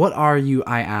 What are you,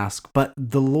 I ask, but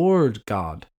the Lord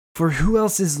God? For who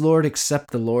else is Lord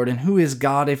except the Lord, and who is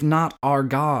God if not our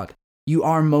God? You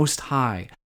are most high,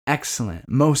 excellent,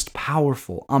 most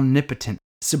powerful, omnipotent,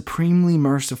 supremely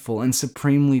merciful and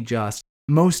supremely just,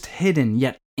 most hidden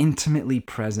yet intimately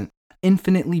present,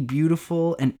 infinitely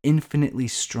beautiful and infinitely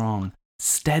strong,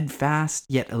 steadfast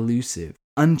yet elusive,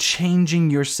 unchanging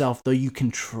yourself though you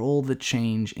control the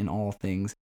change in all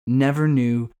things, never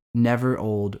new, never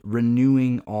old,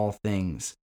 renewing all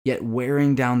things, yet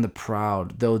wearing down the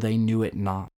proud though they knew it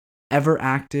not, ever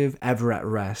active, ever at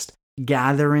rest,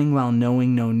 gathering while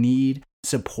knowing no need,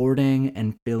 supporting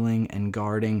and filling and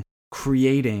guarding,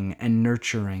 creating and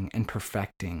nurturing and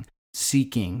perfecting,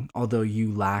 seeking although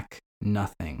you lack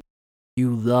nothing.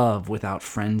 You love without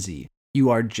frenzy. You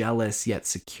are jealous yet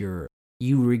secure.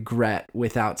 You regret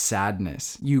without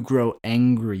sadness. You grow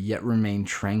angry yet remain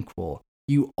tranquil.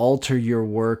 You alter your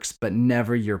works but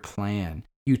never your plan.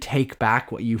 You take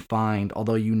back what you find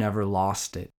although you never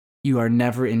lost it. You are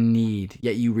never in need,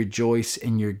 yet you rejoice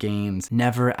in your gains,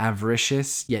 never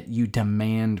avaricious, yet you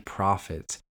demand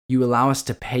profits. You allow us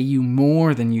to pay you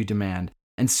more than you demand,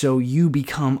 and so you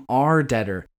become our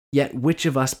debtor, yet which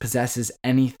of us possesses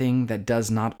anything that does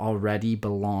not already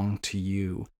belong to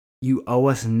you? You owe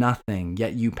us nothing,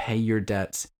 yet you pay your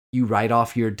debts. You write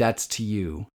off your debts to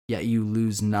you, yet you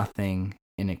lose nothing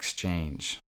in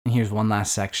exchange. And here's one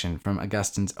last section from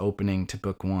Augustine's opening to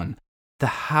Book 1. The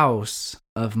house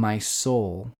of my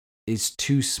soul is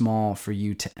too small for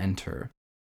you to enter.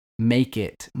 Make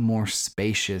it more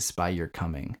spacious by your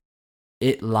coming.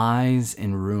 It lies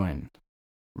in ruin.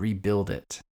 Rebuild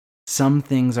it. Some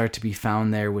things are to be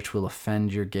found there which will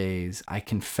offend your gaze. I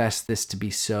confess this to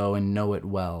be so and know it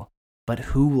well. But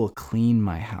who will clean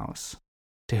my house?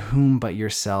 To whom but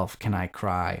yourself can I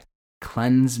cry,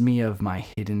 cleanse me of my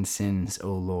hidden sins,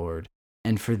 O Lord,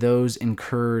 and for those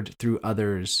incurred through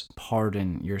others,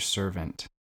 pardon your servant.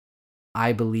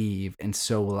 I believe, and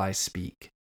so will I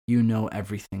speak. You know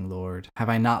everything, Lord. Have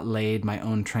I not laid my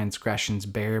own transgressions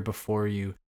bare before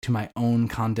you, to my own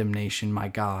condemnation, my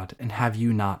God, and have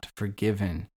you not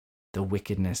forgiven the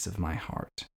wickedness of my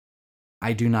heart?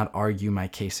 I do not argue my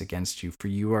case against you, for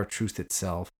you are truth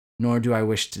itself, nor do I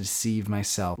wish to deceive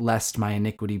myself, lest my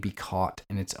iniquity be caught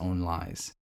in its own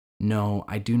lies. No,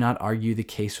 I do not argue the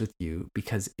case with you,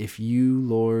 because if you,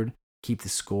 Lord, keep the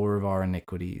score of our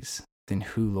iniquities, then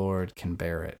who, Lord, can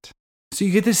bear it? So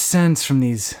you get this sense from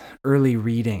these early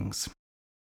readings.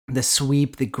 The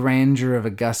sweep, the grandeur of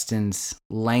Augustine's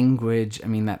language. I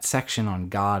mean, that section on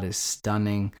God is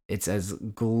stunning. It's as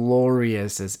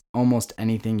glorious as almost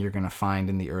anything you're going to find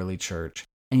in the early church.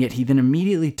 And yet he then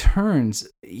immediately turns,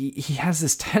 he has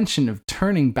this tension of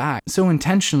turning back so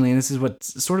intentionally, and this is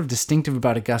what's sort of distinctive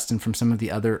about Augustine from some of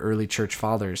the other early church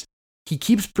fathers. He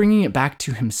keeps bringing it back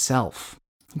to himself.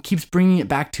 He keeps bringing it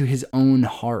back to his own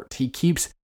heart. He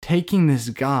keeps taking this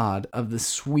God of the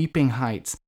sweeping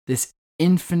heights, this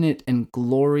infinite and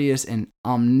glorious and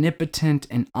omnipotent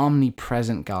and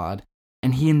omnipresent God,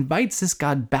 and he invites this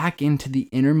God back into the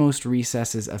innermost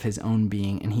recesses of his own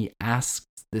being, and he asks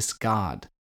this God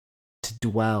to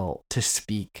dwell, to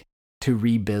speak, to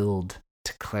rebuild,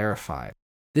 to clarify.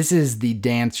 This is the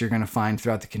dance you're going to find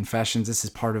throughout the Confessions. This is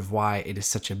part of why it is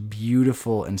such a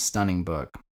beautiful and stunning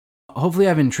book. Hopefully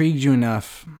I've intrigued you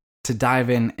enough to dive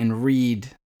in and read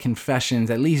Confessions,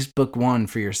 at least Book 1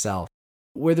 for yourself.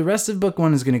 Where the rest of Book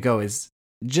 1 is going to go is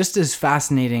just as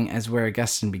fascinating as where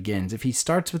Augustine begins. If he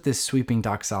starts with this sweeping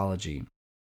doxology,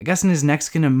 Augustine is next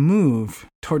going to move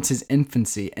towards his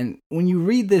infancy. And when you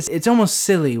read this, it's almost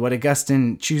silly what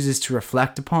Augustine chooses to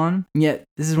reflect upon. And yet,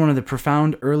 this is one of the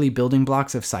profound early building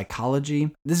blocks of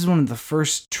psychology. This is one of the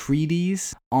first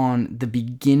treatises on the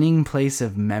beginning place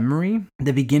of memory,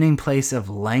 the beginning place of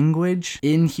language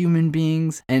in human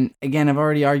beings. And again, I've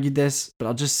already argued this, but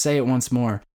I'll just say it once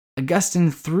more.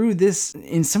 Augustine, through this,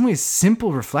 in some ways,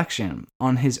 simple reflection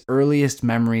on his earliest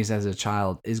memories as a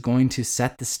child, is going to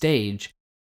set the stage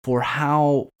for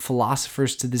how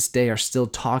philosophers to this day are still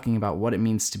talking about what it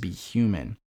means to be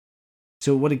human.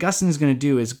 So what Augustine is going to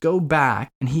do is go back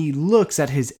and he looks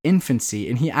at his infancy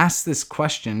and he asks this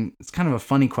question. It's kind of a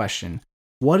funny question.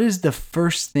 What is the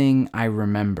first thing I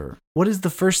remember? What is the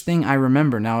first thing I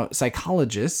remember? Now,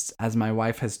 psychologists, as my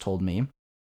wife has told me,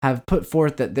 have put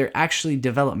forth that there actually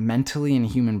developmentally in the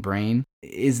human brain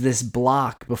is this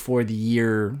block before the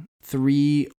year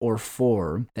 3 or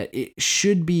 4, that it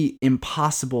should be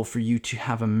impossible for you to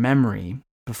have a memory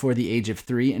before the age of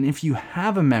 3. And if you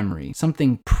have a memory,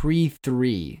 something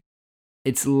pre-3,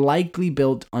 it's likely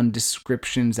built on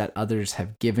descriptions that others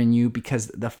have given you, because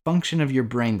the function of your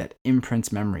brain that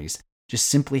imprints memories just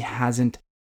simply hasn't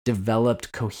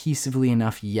developed cohesively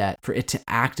enough yet for it to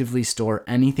actively store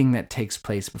anything that takes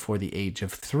place before the age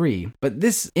of 3. But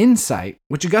this insight,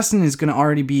 which Augustine is going to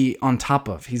already be on top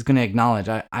of, he's going to acknowledge,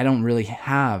 I don't really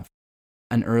have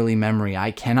an early memory. I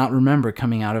cannot remember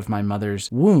coming out of my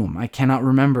mother's womb. I cannot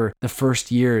remember the first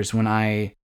years when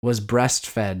I was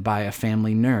breastfed by a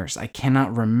family nurse. I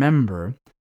cannot remember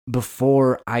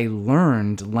before I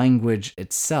learned language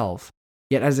itself.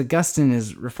 Yet as Augustine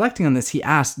is reflecting on this, he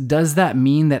asks, does that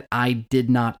mean that I did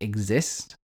not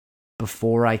exist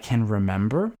before I can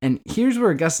remember? And here's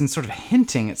where Augustine's sort of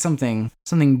hinting at something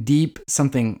deep,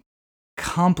 something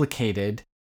complicated,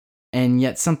 and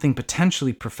yet something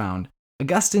potentially profound.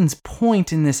 Augustine's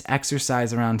point in this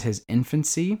exercise around his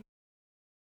infancy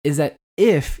is that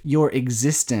if your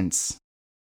existence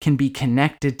can be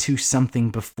connected to something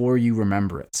before you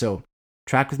remember it. So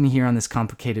track with me here on this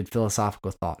complicated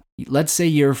philosophical thought. Let's say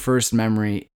your first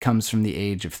memory comes from the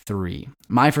age of 3.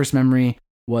 My first memory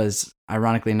was,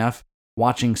 ironically enough,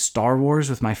 watching Star Wars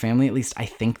with my family. At least I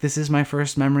think this is my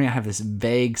first memory. I have this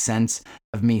vague sense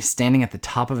of me standing at the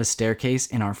top of a staircase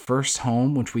in our first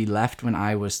home, which we left when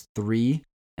I was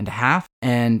 3.5,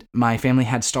 and my family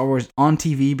had Star Wars on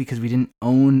TV because we didn't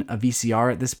own a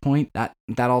VCR at this point. That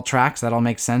all tracks, that all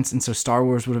makes sense. And so Star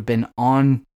Wars would have been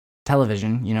on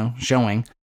television, showing.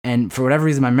 And for whatever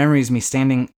reason, my memory is me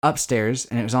standing upstairs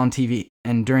and it was on TV.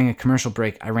 And during a commercial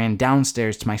break, I ran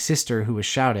downstairs to my sister who was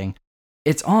shouting,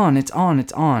 "It's on, it's on,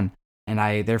 it's on." And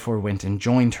I therefore went and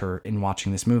joined her in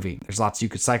watching this movie. There's lots you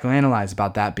could psychoanalyze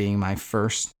about that being my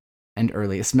first and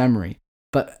earliest memory.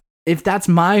 But if that's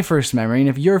my first memory, and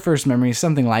if your first memory is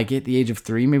something like it, the age of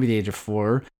 3, maybe the age of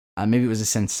 4, maybe it was a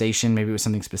sensation, maybe it was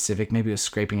something specific, maybe it was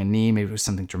scraping a knee, maybe it was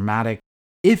something dramatic.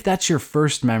 If that's your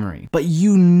first memory, but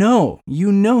you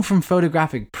know from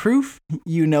photographic proof,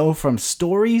 from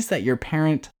stories that your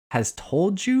parent has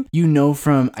told you,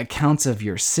 from accounts of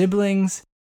your siblings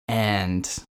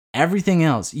and everything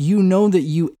else, that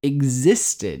you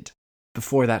existed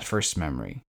before that first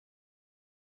memory.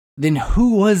 Then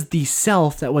who was the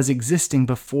self that was existing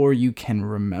before you can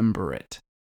remember it?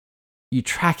 You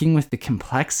tracking with the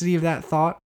complexity of that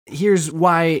thought? Here's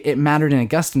why it mattered in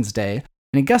Augustine's day.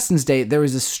 In Augustine's day, there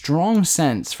was a strong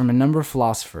sense from a number of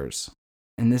philosophers,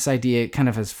 and this idea kind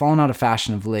of has fallen out of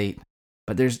fashion of late,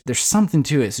 but there's something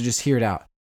to it, so just hear it out.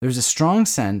 There's a strong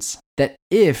sense that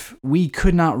if we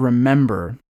could not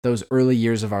remember those early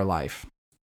years of our life,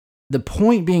 the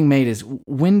point being made is,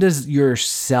 when does your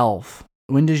soul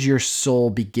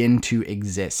begin to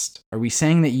exist? Are we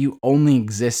saying that you only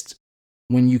exist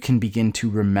when you can begin to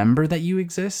remember that you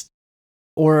exist?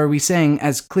 Or are we saying,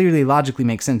 as clearly logically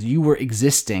makes sense, you were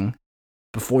existing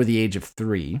before the age of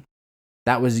 3?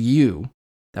 That was you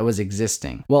that was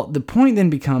existing. Well, the point then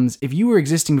becomes, if you were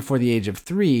existing before the age of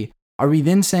 3, are we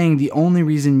then saying the only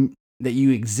reason that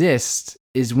you exist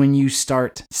is when you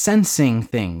start sensing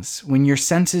things, when your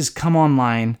senses come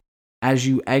online as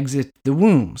you exit the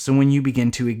womb? So when you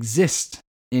begin to exist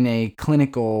in a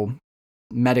clinical,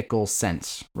 medical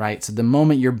sense, right? So the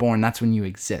moment you're born, that's when you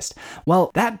exist.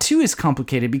 Well, that too is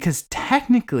complicated, because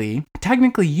technically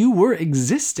you were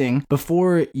existing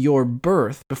before your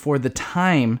birth, before the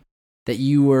time that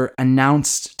you were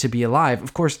announced to be alive.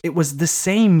 Of course, it was the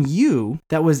same you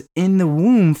that was in the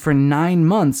womb for 9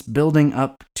 months building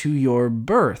up to your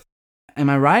birth. Am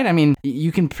I right? I mean,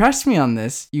 you can press me on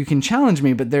this, you can challenge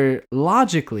me, but there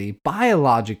logically,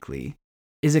 biologically,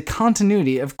 is a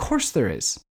continuity. Of course there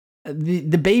is.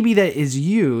 The baby that is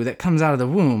you, that comes out of the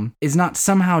womb, is not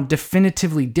somehow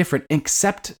definitively different,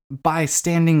 except by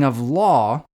standing of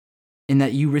law, in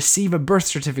that you receive a birth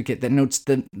certificate that notes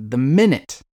the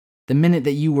minute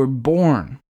that you were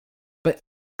born. But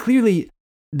clearly,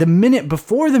 the minute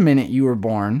before the minute you were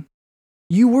born,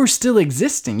 you were still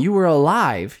existing. You were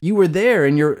alive. You were there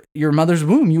in your mother's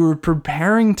womb. You were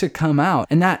preparing to come out.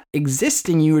 And that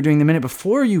existing you were doing the minute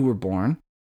before you were born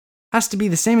has to be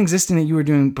the same existing that you were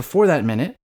doing before that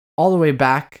minute, all the way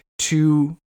back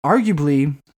to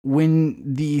arguably when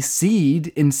the seed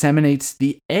inseminates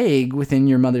the egg within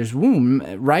your mother's womb,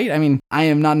 right? I mean, I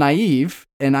am not naive,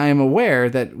 and I am aware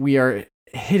that we are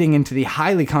hitting into the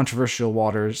highly controversial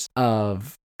waters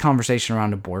of conversation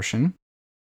around abortion.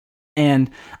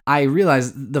 And I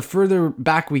realize the further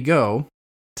back we go,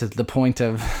 to the point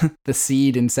of the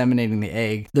seed inseminating the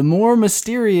egg, the more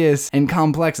mysterious and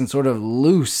complex and sort of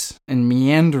loose and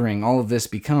meandering all of this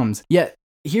becomes. Yet,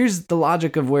 here's the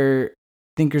logic of where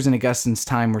thinkers in Augustine's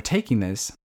time were taking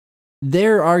this.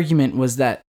 Their argument was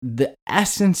that the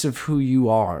essence of who you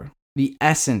are, the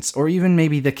essence, or even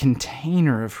maybe the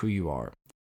container of who you are,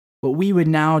 what we would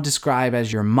now describe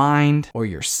as your mind or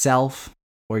your self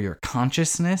or your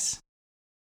consciousness,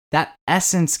 that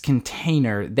essence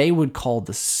container they would call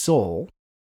the soul.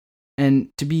 And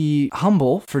to be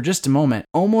humble for just a moment,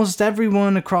 almost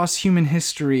everyone across human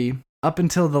history up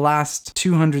until the last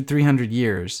 200, 300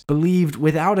 years believed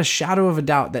without a shadow of a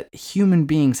doubt that human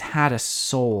beings had a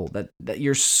soul, that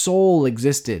your soul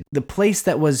existed. The place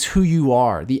that was who you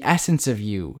are, the essence of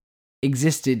you,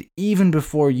 existed even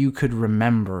before you could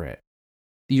remember it.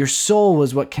 Your soul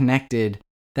was what connected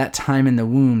that time in the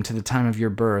womb to the time of your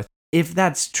birth. If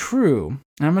that's true,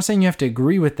 and I'm not saying you have to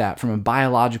agree with that from a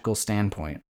biological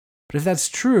standpoint, but if that's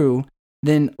true,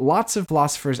 then lots of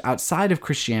philosophers outside of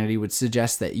Christianity would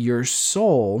suggest that your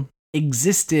soul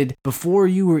existed before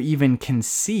you were even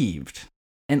conceived.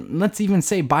 And let's even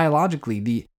say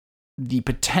biologically, the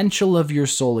potential of your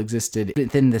soul existed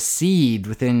within the seed,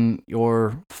 within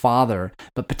your father,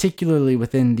 but particularly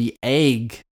within the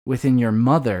egg, within your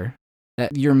mother,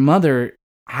 that your mother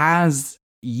has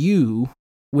you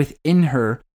within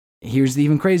her. Here's the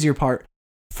even crazier part.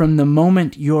 From the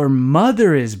moment your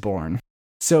mother is born.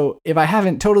 So if I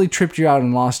haven't totally tripped you out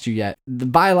and lost you yet, the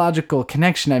biological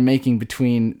connection I'm making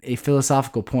between a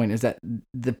philosophical point is that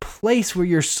the place where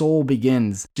your soul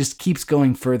begins just keeps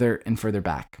going further and further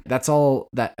back. That's all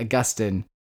that Augustine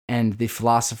and the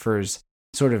philosophers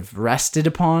sort of rested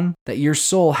upon, that your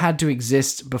soul had to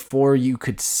exist before you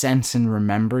could sense and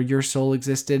remember your soul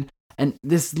existed. And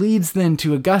this leads then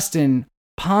to Augustine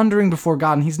pondering before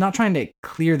God, and he's not trying to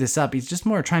clear this up, he's just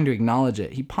more trying to acknowledge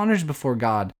it. He ponders before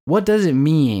God, what does it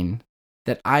mean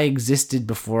that I existed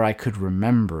before I could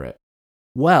remember it?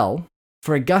 Well,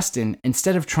 for Augustine,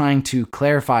 instead of trying to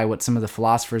clarify what some of the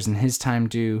philosophers in his time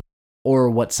do, or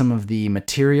what some of the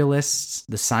materialists,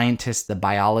 the scientists, the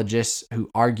biologists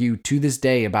who argue to this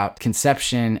day about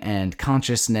conception and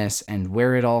consciousness and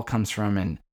where it all comes from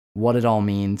and what it all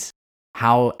means,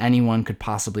 how anyone could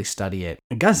possibly study it.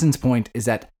 Augustine's point is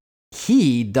that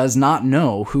he does not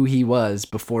know who he was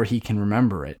before he can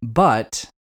remember it, but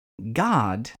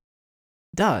God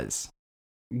does.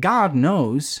 God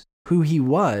knows who he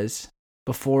was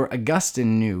before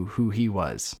Augustine knew who he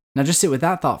was. Now just sit with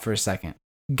that thought for a second.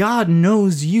 God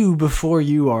knows you before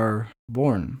you are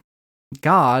born.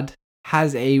 God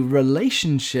has a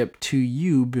relationship to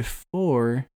you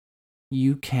before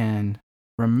you can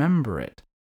remember it.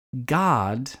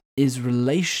 God is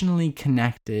relationally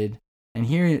connected, and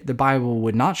here the Bible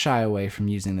would not shy away from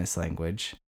using this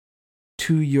language,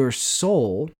 to your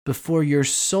soul before your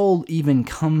soul even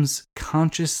comes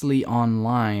consciously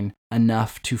online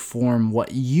enough to form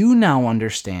what you now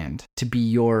understand to be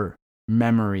your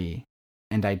memory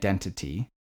and identity,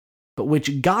 but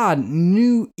which God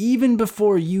knew even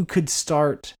before you could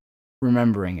start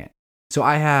remembering it. So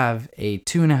I have a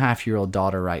 2.5-year-old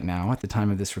daughter right now at the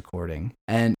time of this recording,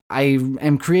 and I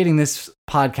am creating this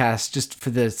podcast just for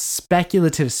the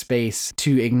speculative space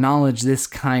to acknowledge this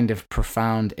kind of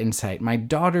profound insight. My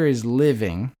daughter is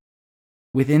living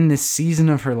within this season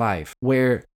of her life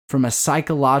where, from a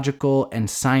psychological and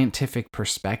scientific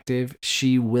perspective,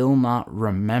 she will not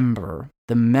remember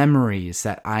the memories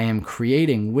that I am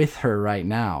creating with her right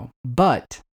now.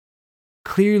 But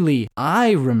clearly,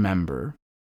 I remember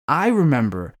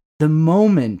the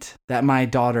moment that my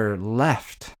daughter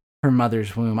left her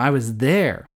mother's womb. I was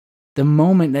there. The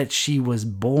moment that she was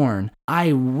born,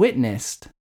 I witnessed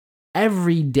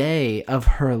every day of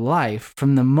her life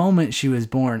from the moment she was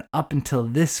born up until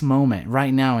this moment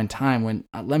right now in time when,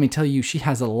 let me tell you, she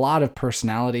has a lot of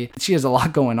personality. She has a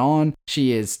lot going on.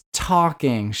 She is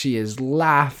talking. She is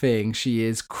laughing. She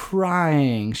is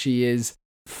crying. She is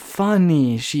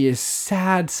funny. She is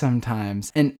sad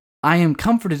sometimes. And I am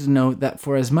comforted to know that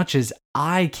for as much as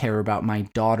I care about my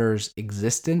daughter's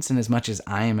existence and as much as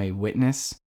I am a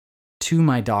witness to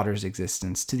my daughter's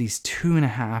existence, to these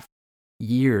 2.5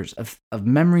 years of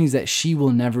memories that she will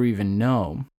never even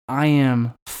know, I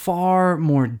am far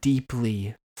more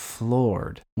deeply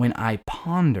floored when I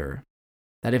ponder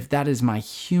that if that is my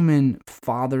human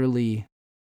fatherly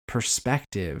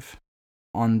perspective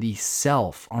on the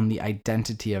self, on the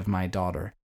identity of my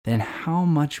daughter, then how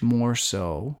much more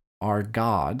so our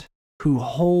God, who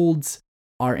holds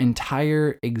our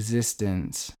entire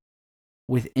existence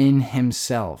within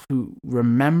himself, who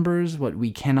remembers what we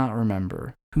cannot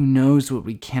remember, who knows what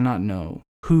we cannot know,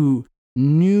 who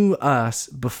knew us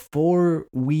before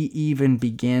we even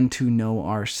began to know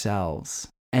ourselves,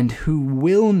 and who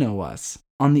will know us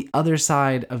on the other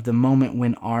side of the moment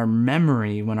when our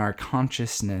memory, when our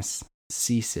consciousness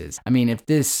ceases. I mean, if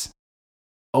this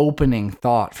opening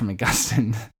thought from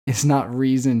Augustine is not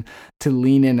reason to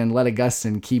lean in and let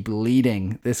Augustine keep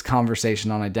leading this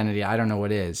conversation on identity, I don't know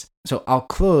what is. So I'll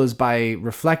close by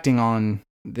reflecting on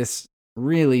this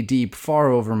really deep,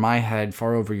 far over my head,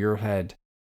 far over your head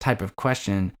type of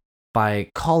question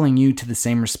by calling you to the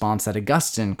same response that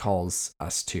Augustine calls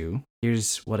us to.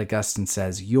 Here's what Augustine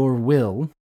says: "Your will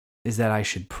is that I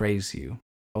should praise you,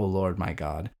 O Lord my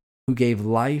God, who gave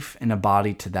life and a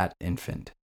body to that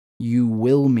infant. You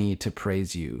will me to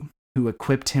praise you, who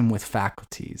equipped him with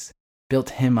faculties,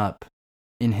 built him up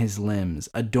in his limbs,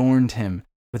 adorned him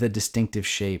with a distinctive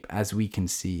shape, as we can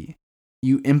see.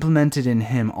 You implemented in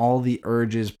him all the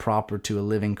urges proper to a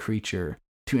living creature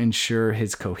to ensure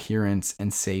his coherence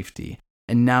and safety.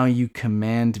 And now you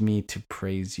command me to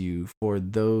praise you for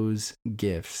those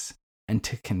gifts and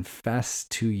to confess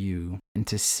to you and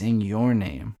to sing your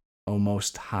name, O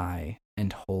Most High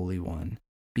and Holy One,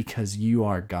 because you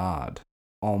are God,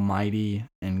 almighty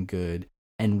and good,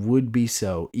 and would be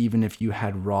so even if you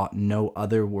had wrought no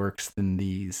other works than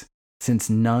these, since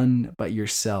none but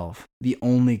yourself, the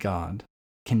only God,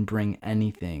 can bring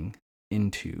anything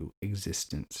into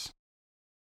existence."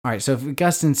 All right, so if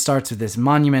Augustine starts with this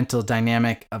monumental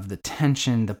dynamic of the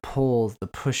tension, the pull, the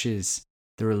pushes,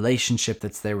 the relationship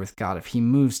that's there with God, if he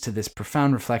moves to this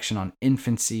profound reflection on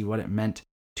infancy, what it meant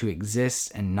to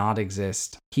exist and not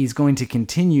exist, he's going to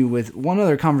continue with one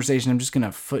other conversation. I'm just going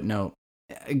to footnote.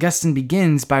 Augustine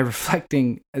begins by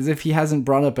reflecting, as if he hasn't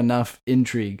brought up enough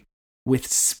intrigue, with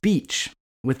speech,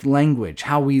 with language,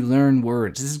 how we learn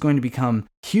words. This is going to become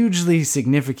hugely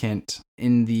significant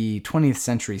in the 20th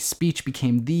century. Speech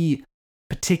became the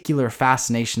particular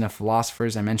fascination of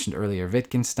philosophers. I mentioned earlier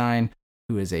Wittgenstein,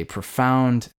 who is a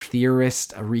profound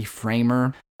theorist, a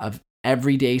reframer of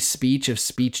everyday speech, of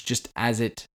speech just as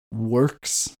it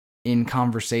works in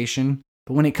conversation.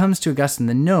 But when it comes to Augustine,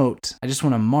 the note I just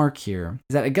want to mark here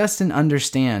is that Augustine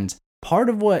understands part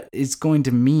of what it's going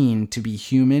to mean to be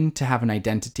human, to have an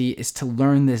identity, is to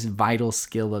learn this vital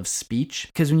skill of speech.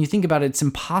 Because when you think about it, it's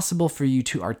impossible for you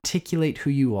to articulate who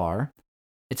you are.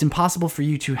 It's impossible for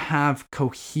you to have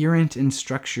coherent and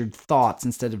structured thoughts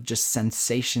instead of just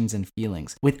sensations and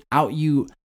feelings without you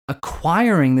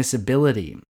acquiring this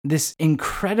ability, this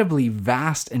incredibly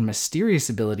vast and mysterious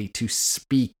ability to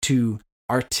speak, to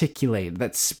articulate.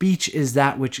 That speech is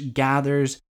that which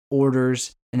gathers,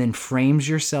 orders, and then frames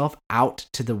yourself out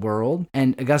to the world.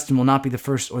 And Augustine will not be the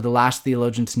first or the last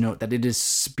theologian to note that it is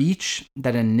speech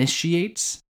that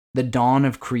initiates the dawn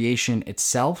of creation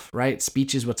itself, right?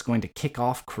 Speech is what's going to kick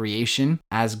off creation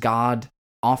as God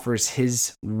offers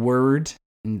his word,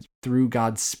 and through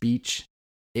God's speech,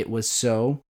 it was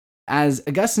so. As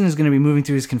Augustine is going to be moving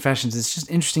through his confessions, it's just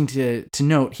interesting to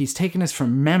note he's taken us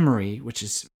from memory, which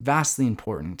is vastly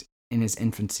important in his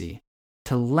infancy,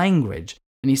 to language.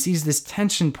 And he sees this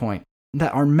tension point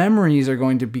that our memories are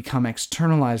going to become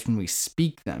externalized when we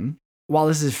speak them. While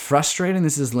this is frustrating,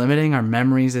 this is limiting, our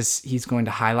memories, as he's going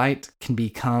to highlight, can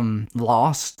become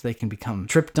lost. They can become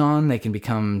tripped on. They can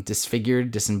become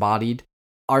disfigured, disembodied.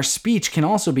 Our speech can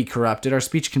also be corrupted. Our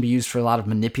speech can be used for a lot of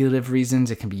manipulative reasons.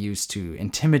 It can be used to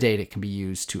intimidate. It can be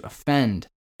used to offend.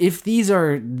 If these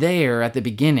are there at the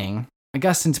beginning,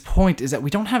 Augustine's point is that we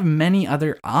don't have many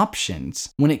other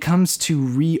options when it comes to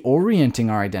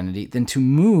reorienting our identity than to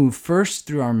move first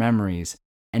through our memories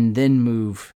and then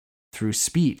move through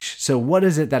speech. So what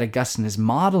is it that Augustine is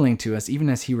modeling to us, even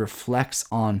as he reflects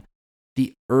on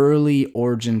the early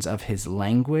origins of his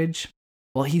language?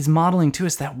 Well, he's modeling to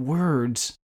us that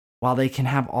words, while they can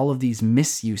have all of these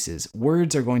misuses,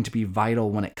 words are going to be vital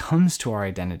when it comes to our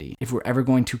identity. If we're ever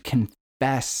going to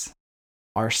confess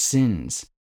our sins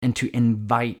and to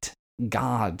invite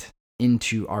God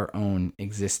into our own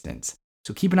existence.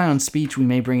 So keep an eye on speech. We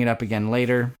may bring it up again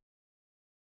later.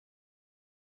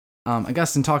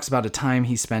 Augustine talks about a time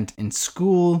he spent in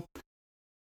school.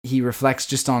 He reflects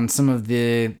just on some of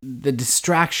the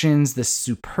distractions, the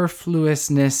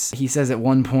superfluousness. He says at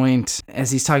one point, as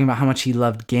he's talking about how much he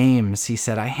loved games, he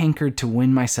said, "I hankered to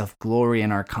win myself glory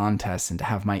in our contests and to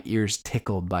have my ears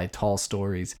tickled by tall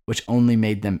stories, which only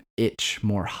made them itch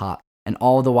more hot. And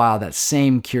all the while, that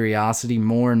same curiosity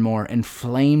more and more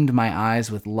inflamed my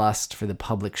eyes with lust for the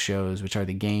public shows, which are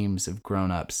the games of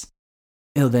grown-ups."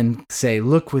 He'll then say,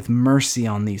 "Look with mercy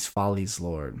on these follies,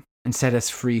 Lord, and set us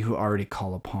free who already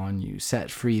call upon you.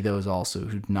 Set free those also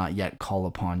who do not yet call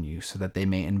upon you, so that they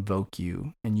may invoke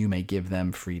you, and you may give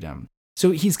them freedom.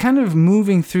 So he's kind of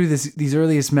moving through these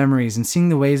earliest memories and seeing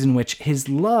the ways in which his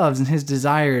loves and his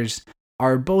desires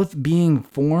are both being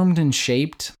formed and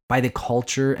shaped by the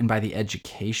culture and by the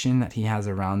education that he has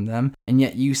around them. And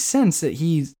yet you sense that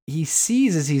he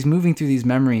sees, as he's moving through these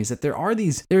memories, that there are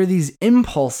these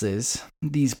impulses,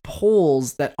 these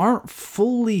poles that aren't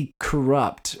fully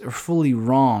corrupt or fully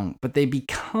wrong, but they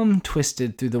become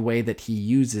twisted through the way that he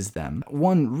uses them.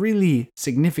 One really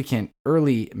significant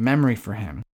early memory for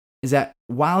him is that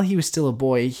while he was still a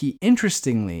boy, he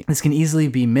interestingly, this can easily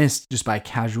be missed just by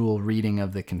casual reading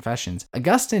of the Confessions,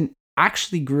 Augustine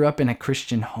actually grew up in a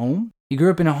Christian home. He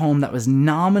grew up in a home that was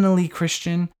nominally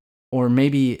Christian, or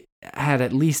maybe had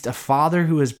at least a father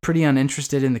who was pretty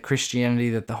uninterested in the Christianity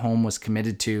that the home was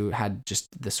committed to, had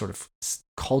just this sort of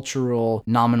cultural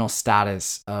nominal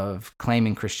status of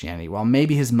claiming Christianity, while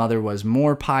maybe his mother was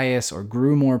more pious or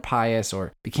grew more pious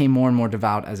or became more and more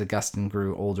devout as Augustine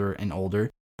grew older and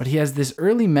older. But he has this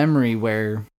early memory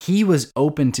where he was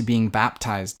open to being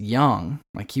baptized young,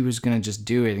 like he was going to just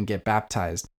do it and get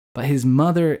baptized. But his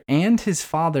mother and his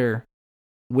father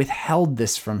withheld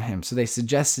this from him. So they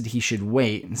suggested he should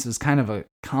wait. And this was kind of a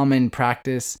common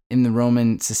practice in the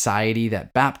Roman society,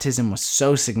 that baptism was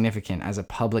so significant as a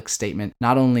public statement,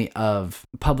 not only of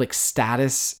public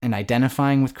status and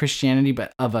identifying with Christianity,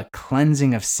 but of a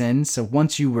cleansing of sin. So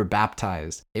once you were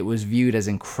baptized, it was viewed as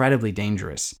incredibly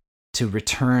dangerous to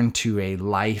return to a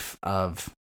life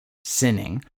of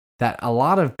sinning, that a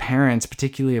lot of parents,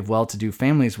 particularly of well-to-do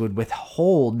families, would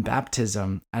withhold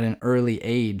baptism at an early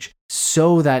age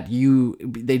so that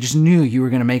they just knew you were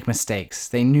going to make mistakes.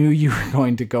 They knew you were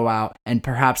going to go out and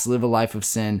perhaps live a life of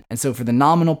sin. And so for the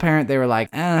nominal parent, they were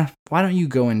like, why don't you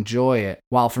go enjoy it?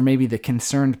 While for maybe the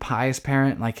concerned pious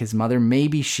parent, like his mother,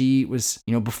 maybe she was,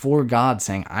 before God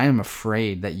saying, I am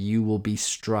afraid that you will be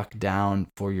struck down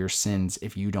for your sins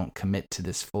if you don't commit to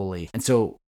this fully. And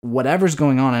so whatever's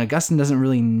going on, and Augustine doesn't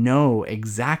really know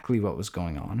exactly what was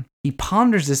going on, he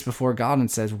ponders this before God and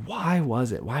says, why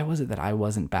was it that I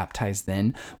wasn't baptized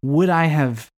then? Would I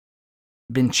have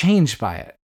been changed by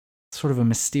it? Sort of a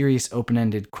mysterious,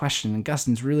 open-ended question.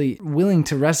 Augustine's really willing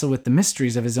to wrestle with the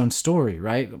mysteries of his own story,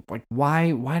 right? Like,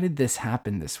 why did this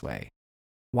happen this way?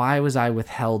 Why was I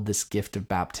withheld this gift of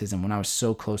baptism when I was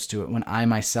so close to it, when I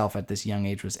myself at this young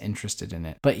age was interested in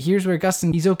it? But here's where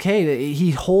Augustine, he's okay.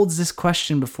 He holds this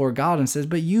question before God and says,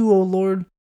 but you, O Lord,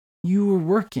 you were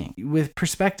working. With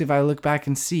perspective, I look back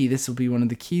and see this will be one of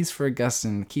the keys for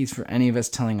Augustine, the keys for any of us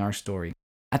telling our story.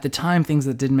 At the time, things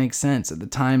that didn't make sense. At the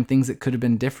time, things that could have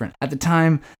been different. At the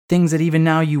time, things that even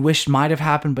now you wish might have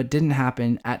happened but didn't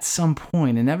happen. At some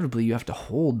point, inevitably, you have to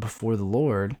hold before the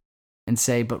Lord and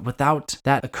say, but without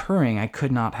that occurring, I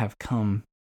could not have come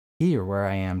here where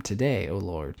I am today, O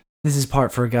Lord. This is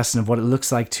part for Augustine of what it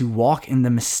looks like to walk in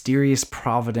the mysterious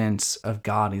providence of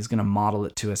God. He's going to model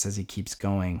it to us as he keeps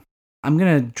going. I'm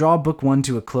going to draw book 1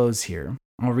 to a close here.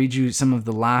 I'll read you some of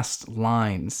the last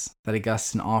lines that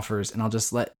Augustine offers, and I'll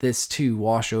just let this too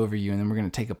wash over you, and then we're going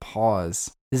to take a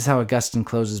pause. This is how Augustine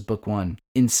closes book 1.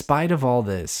 In spite of all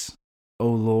this, O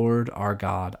Lord our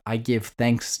God, I give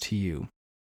thanks to you,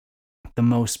 the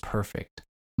most perfect,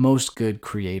 most good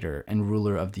creator and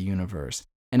ruler of the universe.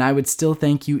 And I would still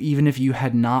thank you even if you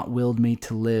had not willed me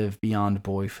to live beyond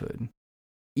boyhood.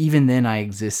 Even then I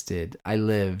existed, I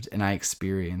lived, and I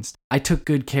experienced. I took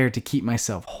good care to keep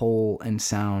myself whole and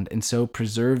sound, and so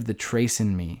preserve the trace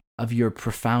in me of your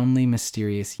profoundly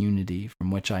mysterious unity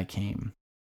from which I came.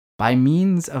 By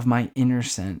means of my inner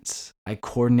sense, I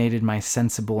coordinated my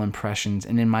sensible impressions,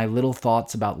 and in my little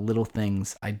thoughts about little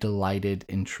things, I delighted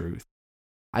in truth.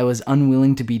 I was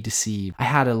unwilling to be deceived. I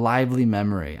had a lively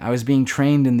memory. I was being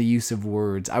trained in the use of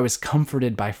words. I was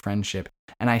comforted by friendship,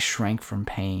 and I shrank from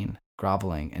pain,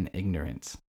 groveling, and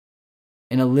ignorance.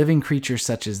 In a living creature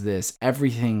such as this,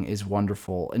 everything is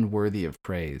wonderful and worthy of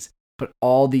praise, but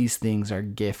all these things are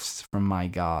gifts from my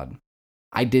God.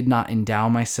 I did not endow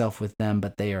myself with them,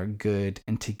 but they are good,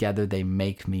 and together they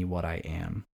make me what I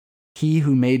am. He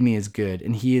who made me is good,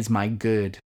 and he is my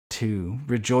good, too.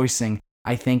 Rejoicing,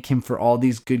 I thank him for all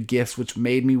these good gifts which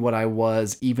made me what I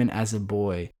was, even as a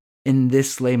boy. In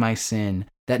this lay my sin,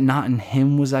 that not in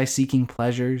him was I seeking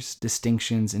pleasures,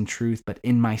 distinctions, and truth, but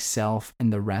in myself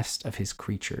and the rest of his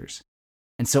creatures.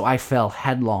 And so I fell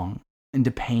headlong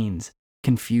into pains,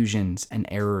 confusions, and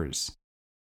errors.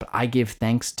 But I give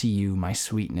thanks to you, my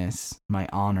sweetness, my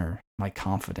honor, my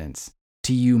confidence.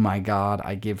 To you, my God,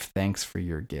 I give thanks for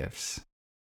your gifts.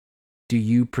 Do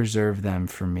you preserve them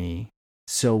for me?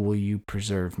 So will you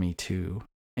preserve me too.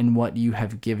 And what you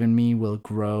have given me will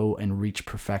grow and reach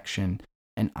perfection,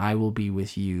 and I will be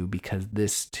with you, because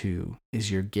this too is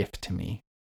your gift to me,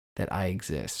 that I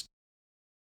exist.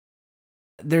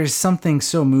 There's something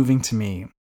so moving to me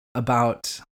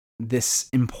about this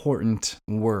important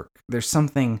work. There's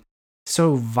something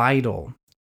so vital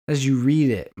as you read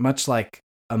it, much like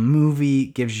a movie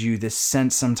gives you this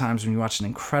sense sometimes when you watch an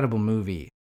incredible movie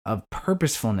of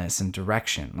purposefulness and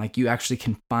direction. Like you actually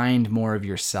can find more of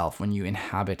yourself when you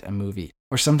inhabit a movie.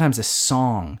 Or sometimes a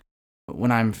song,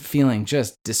 when I'm feeling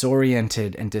just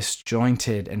disoriented and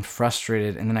disjointed and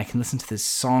frustrated, and then I can listen to this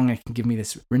song, it can give me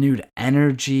this renewed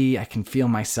energy. I can feel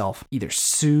myself either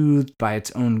soothed by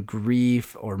its own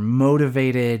grief or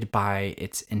motivated by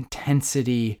its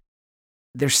intensity.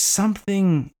 There's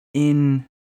something in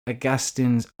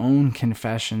Augustine's own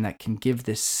confession that can give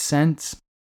this sense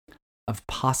of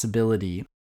possibility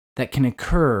that can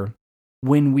occur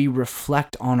when we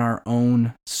reflect on our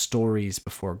own stories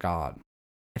before God.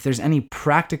 If there's any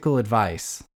practical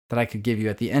advice that I could give you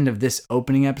at the end of this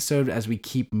opening episode as we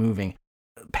keep moving,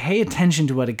 pay attention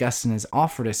to what Augustine has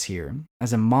offered us here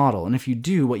as a model. And if you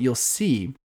do, what you'll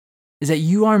see is that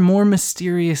you are more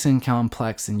mysterious and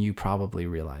complex than you probably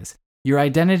realize. Your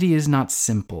identity is not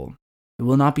simple. It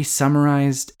will not be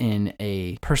summarized in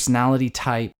a personality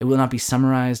type. It will not be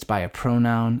summarized by a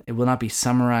pronoun. It will not be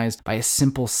summarized by a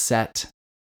simple set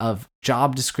of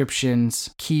job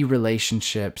descriptions, key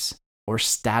relationships, or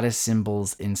status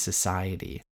symbols in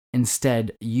society.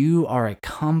 Instead, you are a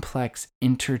complex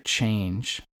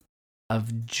interchange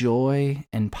of joy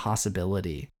and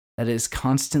possibility that is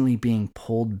constantly being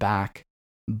pulled back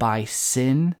by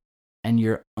sin and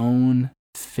your own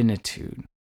finitude.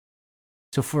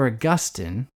 So for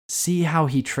Augustine, see how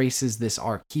he traces this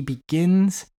arc. He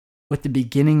begins with the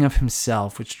beginning of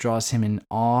himself, which draws him in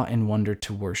awe and wonder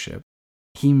to worship.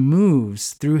 He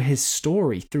moves through his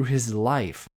story, through his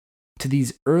life, to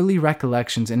these early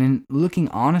recollections, and in looking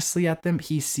honestly at them,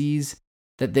 he sees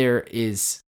that there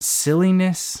is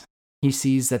silliness. He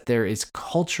sees that there is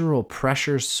cultural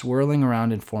pressures swirling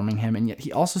around and forming him, and yet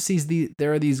he also sees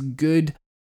there are these good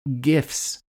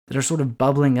gifts that are sort of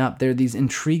bubbling up. There are these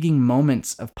intriguing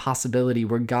moments of possibility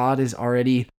where God is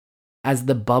already, as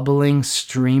the bubbling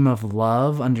stream of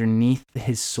love underneath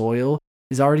his soil,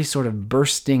 is already sort of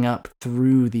bursting up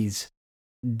through these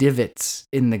divots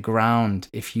in the ground,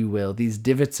 if you will, these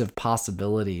divots of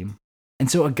possibility. And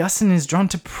so Augustine is drawn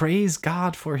to praise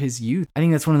God for his youth. I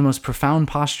think that's one of the most profound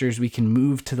postures we can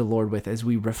move to the Lord with as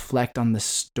we reflect on the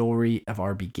story of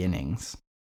our beginnings.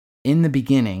 In the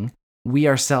beginning, we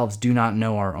ourselves do not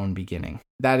know our own beginning.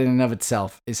 That in and of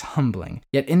itself is humbling.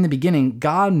 Yet in the beginning,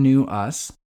 God knew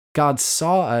us, God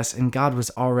saw us, and God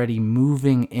was already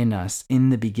moving in us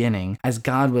in the beginning as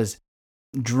God was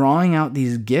drawing out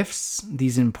these gifts,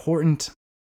 these important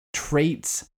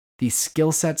traits, these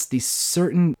skill sets, these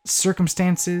certain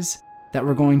circumstances that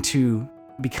were going to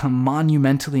become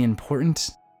monumentally important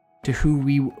to who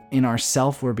we in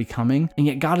ourself were becoming. And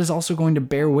yet God is also going to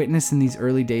bear witness in these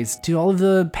early days to all of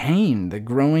the pain, the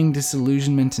growing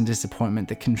disillusionment and disappointment,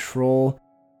 the control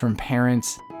from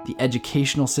parents, the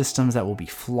educational systems that will be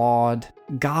flawed.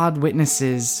 God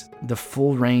witnesses the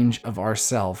full range of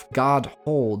ourself. God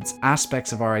holds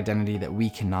aspects of our identity that we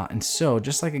cannot. And so,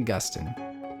 just like Augustine,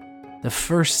 the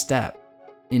first step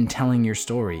in telling your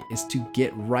story is to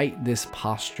get right this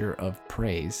posture of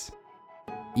praise,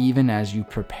 even as you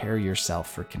prepare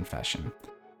yourself for confession.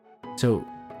 So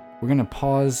we're going to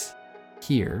pause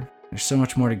here. There's so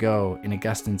much more to go in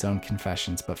Augustine's own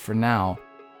confessions, but for now,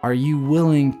 are you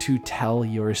willing to tell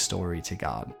your story to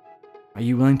God? Are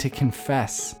you willing to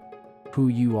confess who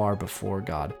you are before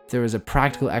God? If there was a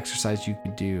practical exercise you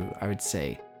could do, I would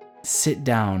say, sit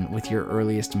down with your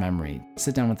earliest memory.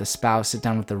 Sit down with a spouse, sit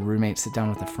down with a roommate, sit down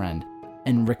with a friend,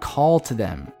 and recall to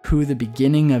them who the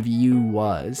beginning of you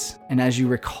was. And as you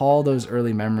recall those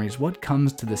early memories, what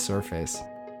comes to the surface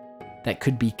that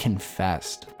could be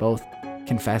confessed, both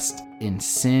confessed in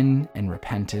sin and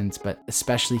repentance, but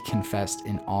especially confessed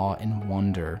in awe and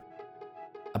wonder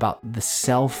about the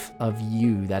self of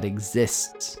you that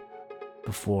exists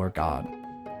before God.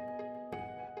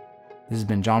 This has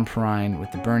been John Perrine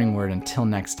with The Burning Word. Until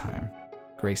next time,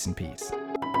 grace and peace.